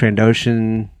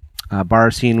Trandoshan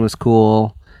bar scene was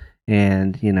cool,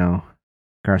 and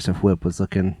Garsa Whip was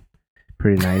looking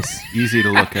pretty nice. Easy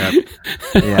to look at.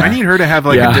 Yeah. I need her to have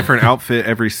like a different outfit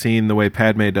every scene, the way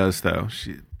Padme does, though.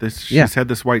 She's had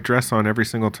this white dress on every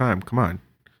single time. Come on.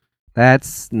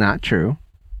 That's not true.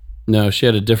 No, she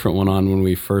had a different one on when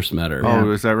we first met her.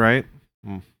 Oh, is that right?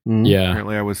 Mm-hmm. Yeah.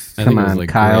 Apparently I was... Come on, like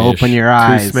Kyle, grayish. Open your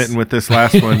eyes. Too smitten with this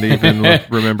last one to even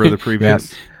remember the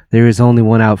previous. Yep. There is only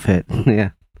one outfit.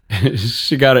 Yeah.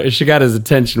 She got his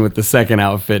attention with the second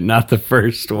outfit, not the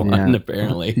first one.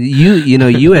 Apparently,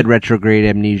 you had retrograde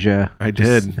amnesia. I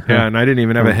did, and I didn't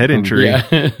even have a head injury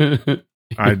that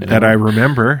I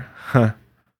remember. Huh.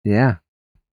 Yeah,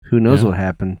 who knows what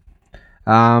happened?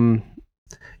 And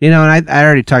I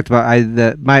already talked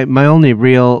about my only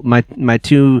real my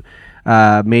two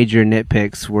major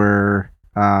nitpicks were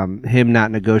him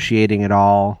not negotiating at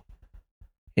all.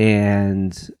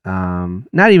 And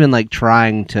not even like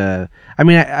trying to. I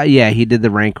mean, he did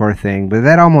the Rancor thing, but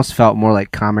that almost felt more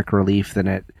like comic relief than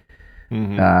it.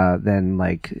 Than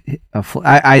like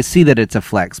I see that it's a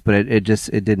flex, but it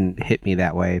didn't hit me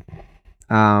that way.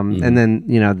 And then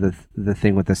the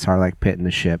thing with the Sarlacc pit and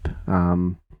the ship.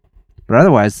 But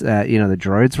otherwise, the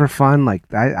droids were fun. Like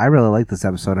I really like this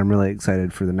episode. I'm really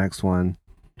excited for the next one.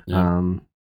 Yeah.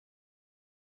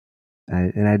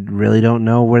 And I really don't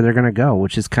know where they're going to go,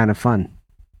 which is kind of fun.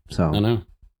 So I know.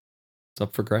 It's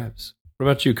up for grabs. What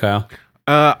about you, Kyle?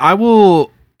 I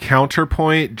will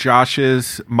counterpoint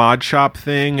Josh's mod shop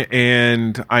thing,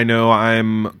 and I know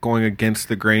I'm going against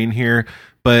the grain here,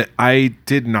 but I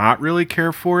did not really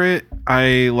care for it.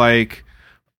 I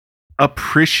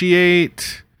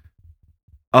appreciate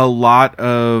a lot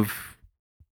of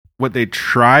what they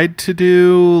tried to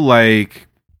do, like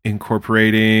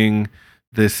incorporating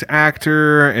this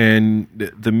actor and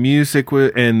the music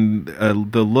and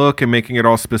the look and making it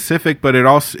all specific, but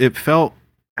it felt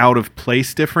out of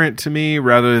place different to me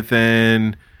rather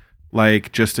than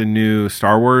like just a new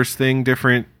Star Wars thing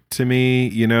different to me.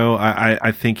 You know,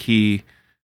 I think he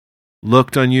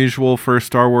looked unusual for a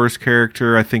Star Wars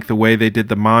character. I think the way they did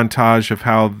the montage of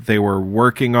how they were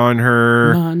working on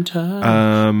her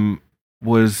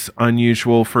was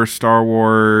unusual for Star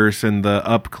Wars, and the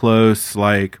up close,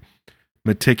 like,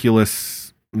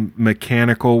 meticulous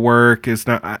mechanical work is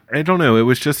not, I don't know, it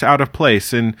was just out of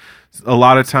place. And a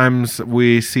lot of times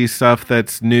we see stuff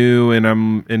that's new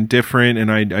and different,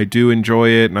 and I do enjoy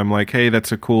it, and I'm like, hey,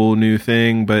 that's a cool new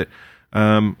thing, but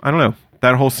I don't know,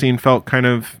 that whole scene felt kind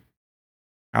of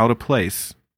out of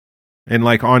place. And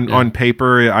like on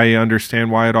paper I understand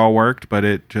why it all worked, but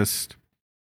it just,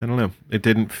 I don't know, it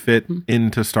didn't fit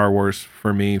into Star Wars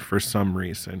for me for some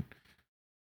reason.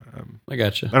 I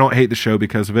gotcha. I don't hate the show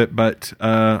because of it, but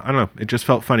I don't know. It just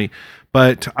felt funny.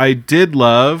 But I did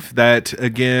love that,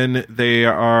 again, they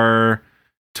are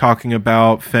talking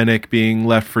about Fennec being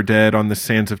left for dead on the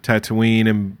sands of Tatooine,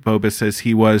 and Boba says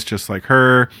he was just like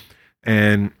her.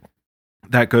 And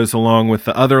that goes along with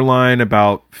the other line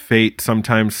about fate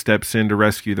sometimes steps in to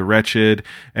rescue the wretched.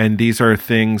 And these are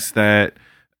things that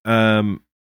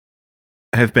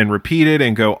have been repeated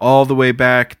and go all the way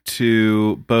back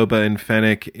to Boba and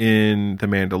Fennec in The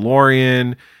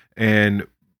Mandalorian, and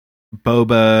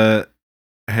Boba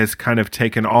has kind of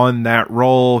taken on that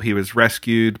role. He was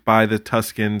rescued by the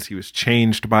Tuskens, he was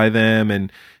changed by them,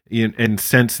 and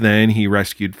since then he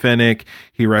rescued Fennec,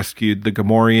 he rescued the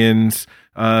Gamorreans,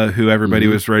 who everybody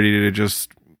was ready to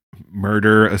just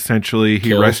murder, essentially.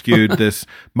 He rescued this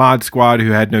mod squad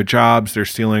who had no jobs. They're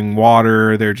stealing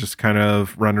water. They're just kind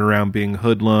of running around being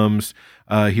hoodlums.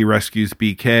 He rescues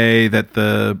BK, that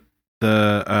the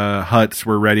Hutts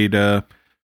were ready to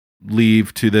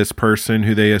leave to this person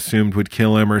who they assumed would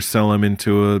kill him or sell him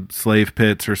into a slave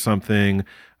pits or something.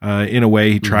 In a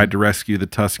way, he tried to rescue the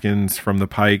Tuskens from the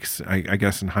Pikes. I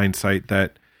guess in hindsight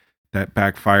that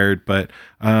backfired, but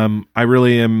I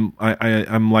really am.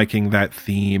 I'm liking that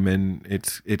theme, and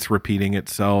it's repeating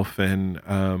itself, and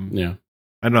I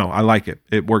don't know. I like it.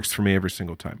 It works for me every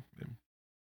single time.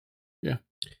 Yeah.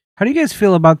 How do you guys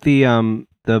feel about the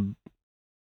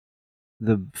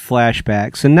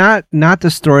flashbacks, and not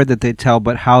the story that they tell,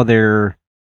 but how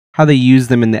they use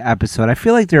them in the episode? I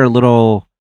feel like they're a little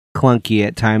clunky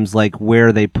at times, like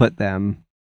where they put them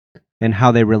and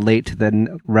how they relate to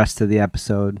the rest of the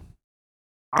episode.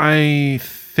 I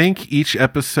think each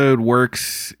episode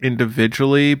works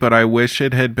individually, but I wish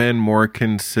it had been more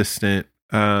consistent.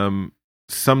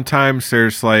 Sometimes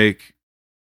there's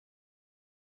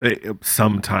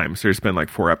been like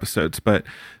 4 episodes, but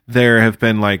there have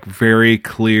been like very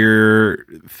clear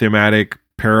thematic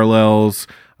parallels.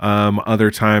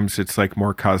 Other times it's like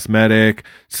more cosmetic.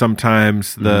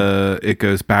 Sometimes it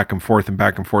goes back and forth and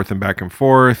back and forth and back and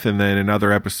forth. And then in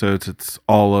other episodes, it's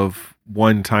all of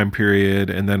one time period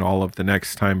and then all of the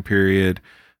next time period.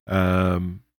 I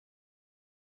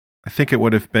think it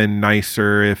would have been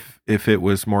nicer if it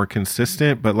was more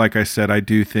consistent, but like I said, I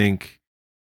do think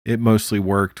it mostly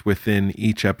worked within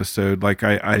each episode. Like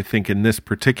I think in this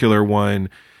particular one,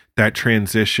 that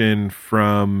transition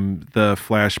from the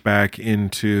flashback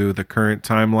into the current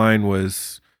timeline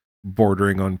was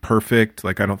bordering on perfect.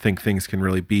 Like, I don't think things can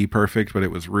really be perfect, but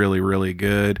it was really, really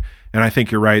good. And I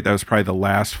think you're right. That was probably the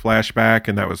last flashback,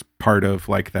 and that was part of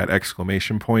like that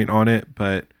exclamation point on it.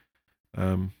 But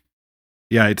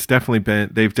yeah, they've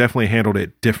definitely handled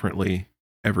it differently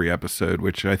every episode,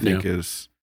 which I think is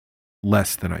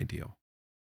less than ideal.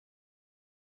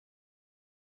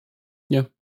 Yeah.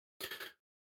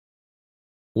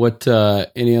 What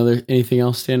anything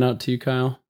else stand out to you,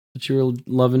 Kyle, that you were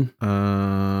loving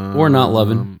or not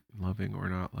loving? Loving or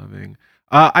not loving?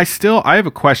 I have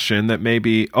a question that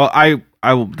maybe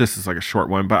this is like a short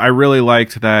one, but I really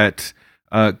liked that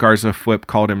Garza Fwip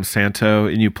called him Santo,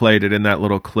 and you played it in that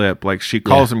little clip. Like, she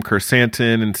calls him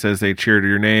Kersantin and says they cheered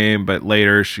your name, but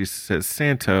later she says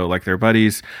Santo, like they're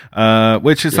buddies,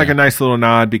 which is like a nice little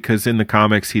nod, because in the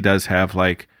comics he does have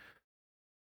like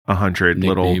 100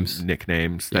 little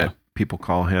nicknames that people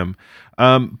call him.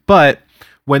 But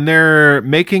when they're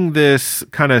making this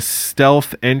kind of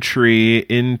stealth entry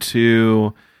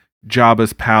into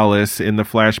Jabba's palace in the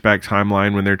flashback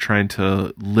timeline, when they're trying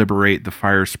to liberate the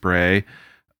fire spray,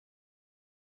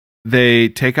 they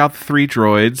take out the 3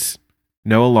 droids,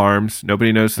 no alarms,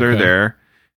 nobody knows they're there.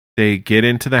 They get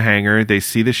into the hangar, they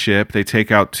see the ship, they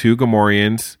take out 2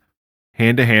 Gamorreans,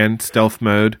 hand-to-hand stealth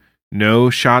mode, no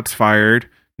shots fired,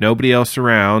 nobody else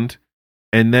around,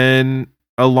 and then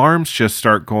alarms just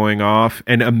start going off,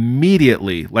 and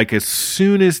immediately, like as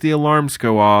soon as the alarms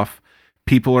go off,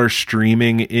 people are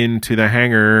streaming into the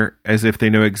hangar as if they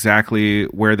know exactly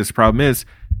where this problem is.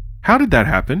 How did that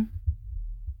happen?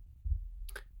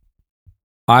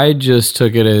 I just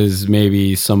took it as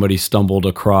maybe somebody stumbled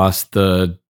across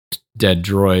the dead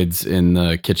droids in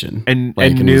the kitchen and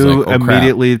knew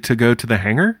immediately to go to the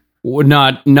hangar. Well,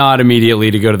 not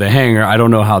immediately to go to the hangar. I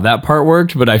don't know how that part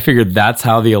worked, but I figured that's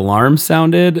how the alarm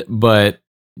sounded. But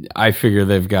I figure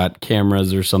they've got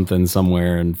cameras or something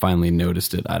somewhere and finally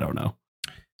noticed it. I don't know.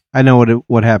 I know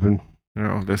what happened.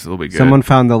 Oh, this will be good. Someone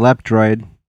found the LEP droid,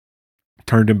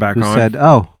 turned him back on, said,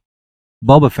 "Oh,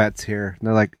 Boba Fett's here." And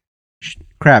they're like,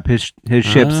 "Crap! His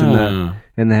ship's in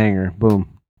the hangar."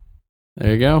 Boom.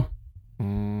 There you go.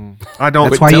 I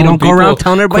don't. That's why you don't go around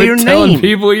telling everybody your telling name.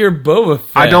 People you're Boba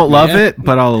Fett. I don't love it,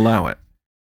 but I'll allow it.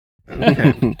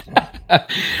 Okay.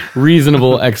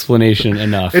 Reasonable explanation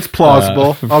enough. It's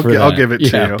plausible. I'll give it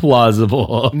to you.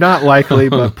 Plausible. Not likely,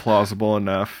 but plausible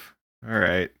enough. All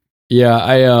right.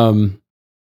 Yeah,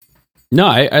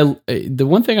 the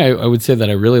one thing I would say that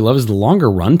I really love is the longer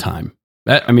runtime.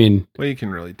 Well, you can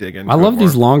really dig into. I love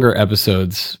these longer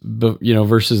episodes, but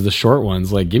versus the short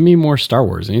ones. Like, give me more Star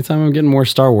Wars. Anytime I'm getting more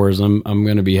Star Wars, I'm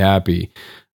going to be happy.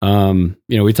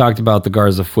 We talked about the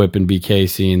Garza Fwip and BK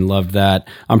scene. Loved that.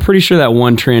 I'm pretty sure that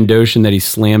one Trandoshan that he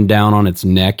slammed down on its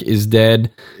neck is dead.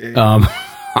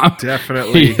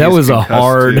 Definitely, that was a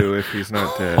hard, if he's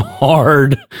not dead,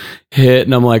 hard hit,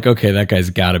 and I'm like, okay, that guy's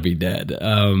got to be dead.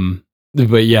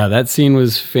 But yeah, that scene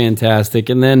was fantastic.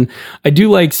 And then I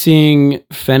do like seeing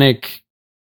Fennec,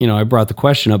 I brought the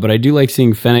question up, but I do like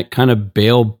seeing Fennec kind of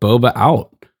bail Boba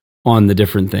out on the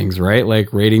different things, right?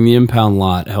 Like raiding the impound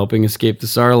lot, helping escape the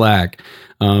Sarlacc,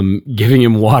 giving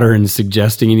him water and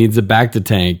suggesting he needs a Bacta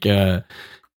tank.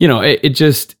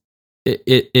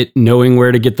 It knowing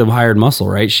where to get the hired muscle,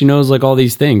 right? She knows like all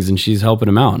these things and she's helping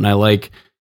him out. And I like,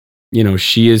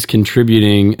 she is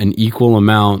contributing an equal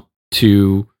amount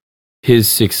to his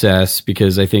success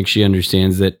because I think she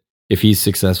understands that if he's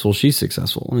successful, she's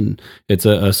successful, and it's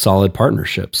a solid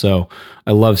partnership. So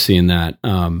I love seeing that.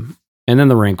 And then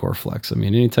the Rancor flex.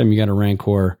 Anytime you got a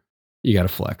Rancor, you got to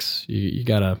flex. You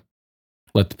got to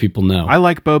let the people know. I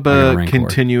like Boba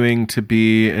continuing to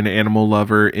be an animal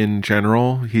lover in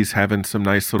general. He's having some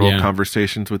nice little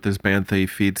conversations with his bantha. He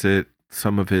feeds it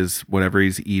some of his whatever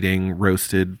he's eating,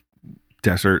 roasted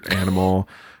desert animal.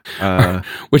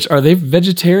 Which are they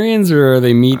vegetarians or are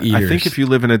they meat eaters? I think if you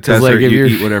live in a desert, you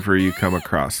eat whatever you come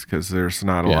across because there's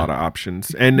not a lot of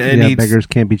options. And beggars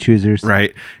can't be choosers,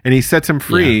 right? And he sets him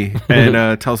free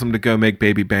and tells him to go make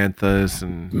baby banthas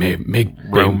and make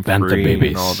roam bantha free babies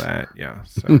and all that. Yeah,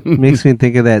 so. Makes me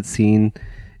think of that scene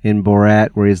in Borat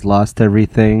where he's lost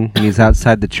everything and he's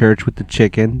outside the church with the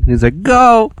chicken. He's like,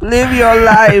 "Go live your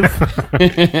life."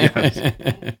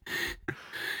 Yes.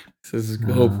 Says,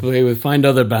 go play with, find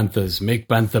other banthas, make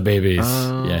bantha babies.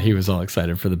 Yeah, he was all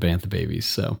excited for the bantha babies.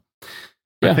 So,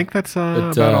 I think that's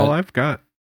about all I've got.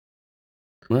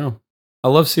 Well, I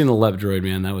love seeing the LEP droid,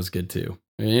 man. That was good too.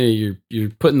 You're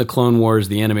putting the Clone Wars,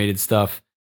 the animated stuff,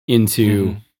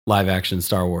 into live action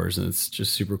Star Wars, and it's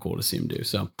just super cool to see him do.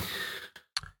 So,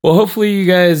 well, hopefully you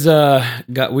guys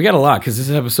we got a lot because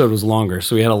this episode was longer,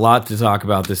 so we had a lot to talk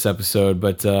about this episode.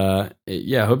 But I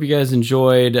hope you guys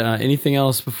enjoyed. Anything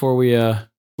else before we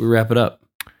wrap it up?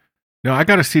 No, I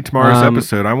got to see tomorrow's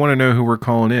episode. I want to know who we're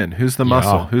calling in. Who's the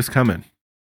muscle? Who's coming?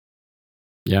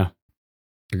 Yeah.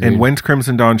 Agreed. And when's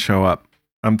Crimson Dawn show up?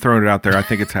 I'm throwing it out there. I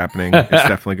think it's happening. It's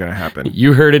definitely going to happen.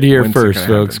 You heard it here first,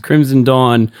 folks. Happen? Crimson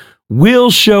Dawn will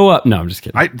show up. No, I'm just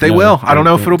kidding. They will. I don't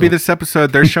know if it'll be this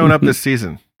episode. They're showing up this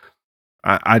season.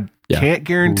 I can't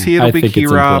guarantee it'll be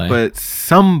Kira, but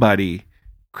somebody,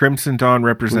 Crimson Dawn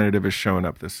representative, is showing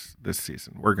up this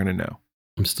season. We're going to know.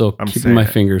 I'm keeping my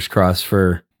fingers crossed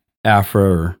for Afra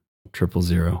or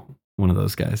 000. One of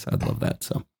those guys. I'd love that.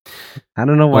 So I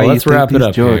don't know why let's you wrap think it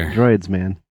up these here. droids,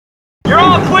 man. You're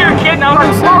all clear, kid. Now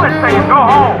let's slow this thing and go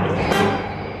home.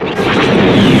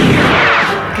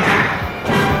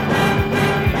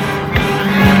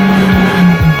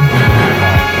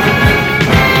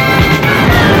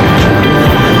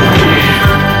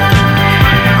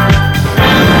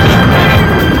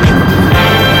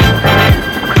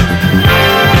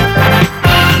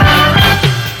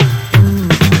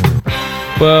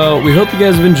 Well, we hope you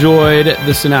guys have enjoyed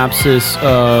the synopsis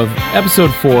of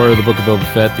episode 4 of the Book of Boba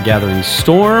Fett, The Gathering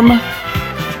Storm.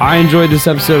 I enjoyed this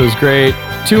episode. It was great.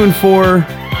 2 and 4,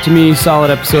 to me, solid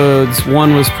episodes.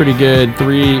 1 was pretty good.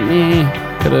 3,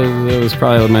 It was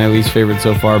probably my least favorite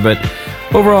so far, but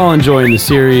overall enjoying the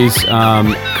series.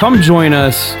 Come join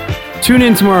us. Tune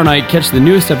in tomorrow night. Catch the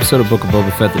newest episode of Book of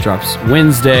Boba Fett that drops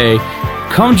Wednesday.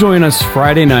 Come join us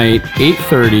Friday night,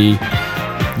 8:30.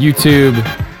 YouTube,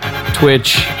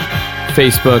 Twitch,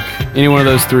 Facebook, any one of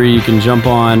those three. You can jump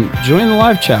on, join the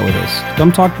live chat with us.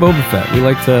 Come talk Boba Fett. We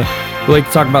like to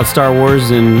talk about Star Wars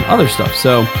and other stuff.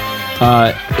 So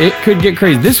it could get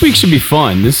crazy. This week should be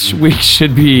fun. This week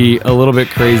should be a little bit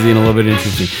crazy and a little bit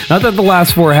interesting. Not that the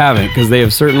last four haven't, because they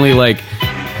have certainly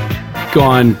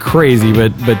gone crazy,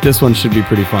 but this one should be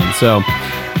pretty fun. So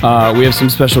we have some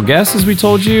special guests, as we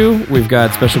told you. We've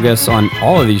got special guests on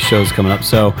all of these shows coming up.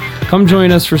 So come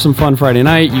join us for some fun Friday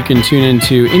night. You can tune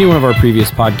into any one of our previous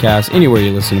podcasts, anywhere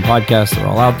you listen to podcasts. They're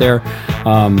all out there.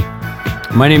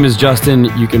 My name is Justin.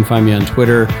 You can find me on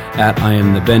Twitter at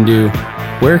IamTheBendu.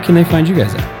 Where can they find you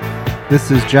guys at?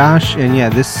 This is Josh, and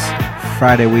this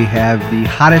Friday we have the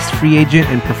hottest free agent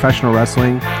in professional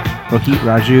wrestling, Rohit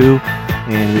Raju,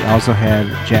 and we also have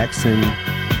Jackson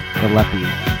Gillespie.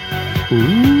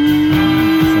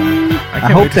 Ooh! So, I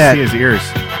can't wait to see his ears.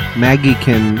 Maggie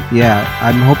can,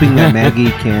 I'm hoping that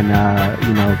Maggie can,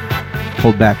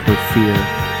 hold back her fear.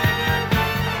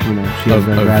 She has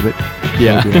a rabbit.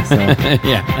 Yeah. Phobia, so.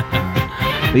 Yeah.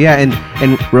 But and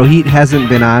Rohit hasn't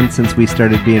been on since we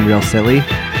started being real silly,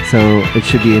 so it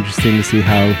should be interesting to see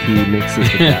how he mixes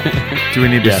with that. Do we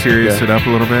need to serious it up a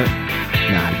little bit?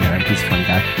 Nah, he's a fun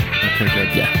guy. Okay,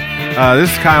 good. Yeah.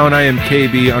 This is Kyle, and I am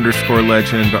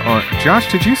KB_legend. Josh,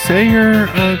 did you say your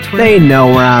Twitter? They know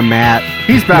where I'm at.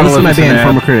 He's battling my band,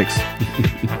 Former Critics.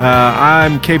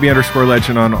 I'm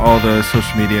KB_legend on all the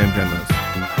social media and Venmos.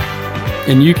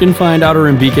 And you can find Outer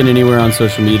Rim Beacon anywhere on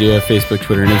social media, Facebook,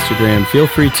 Twitter, and Instagram. Feel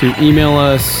free to email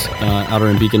us,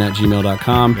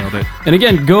 outerrimbeacon@gmail.com. Nailed it. And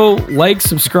again, go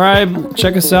subscribe,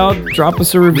 check us out, drop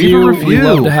us a review. Leave a review. We'd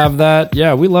love to have that.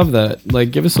 Yeah, we love that.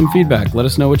 Give us some feedback. Let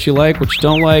us know what you like, what you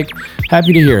don't like.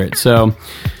 Happy to hear it. So,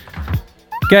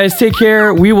 guys, take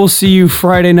care. We will see you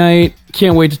Friday night.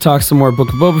 Can't wait to talk some more Book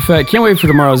of Boba Fett. Can't wait for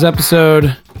tomorrow's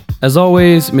episode. As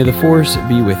always, may the Force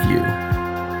be with you.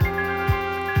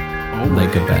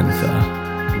 Like a bantha.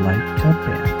 Like a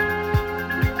bantha.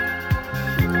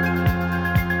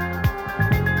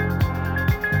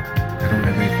 I don't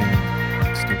have anything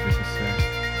stupid to say.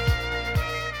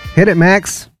 Hit it,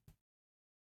 Max.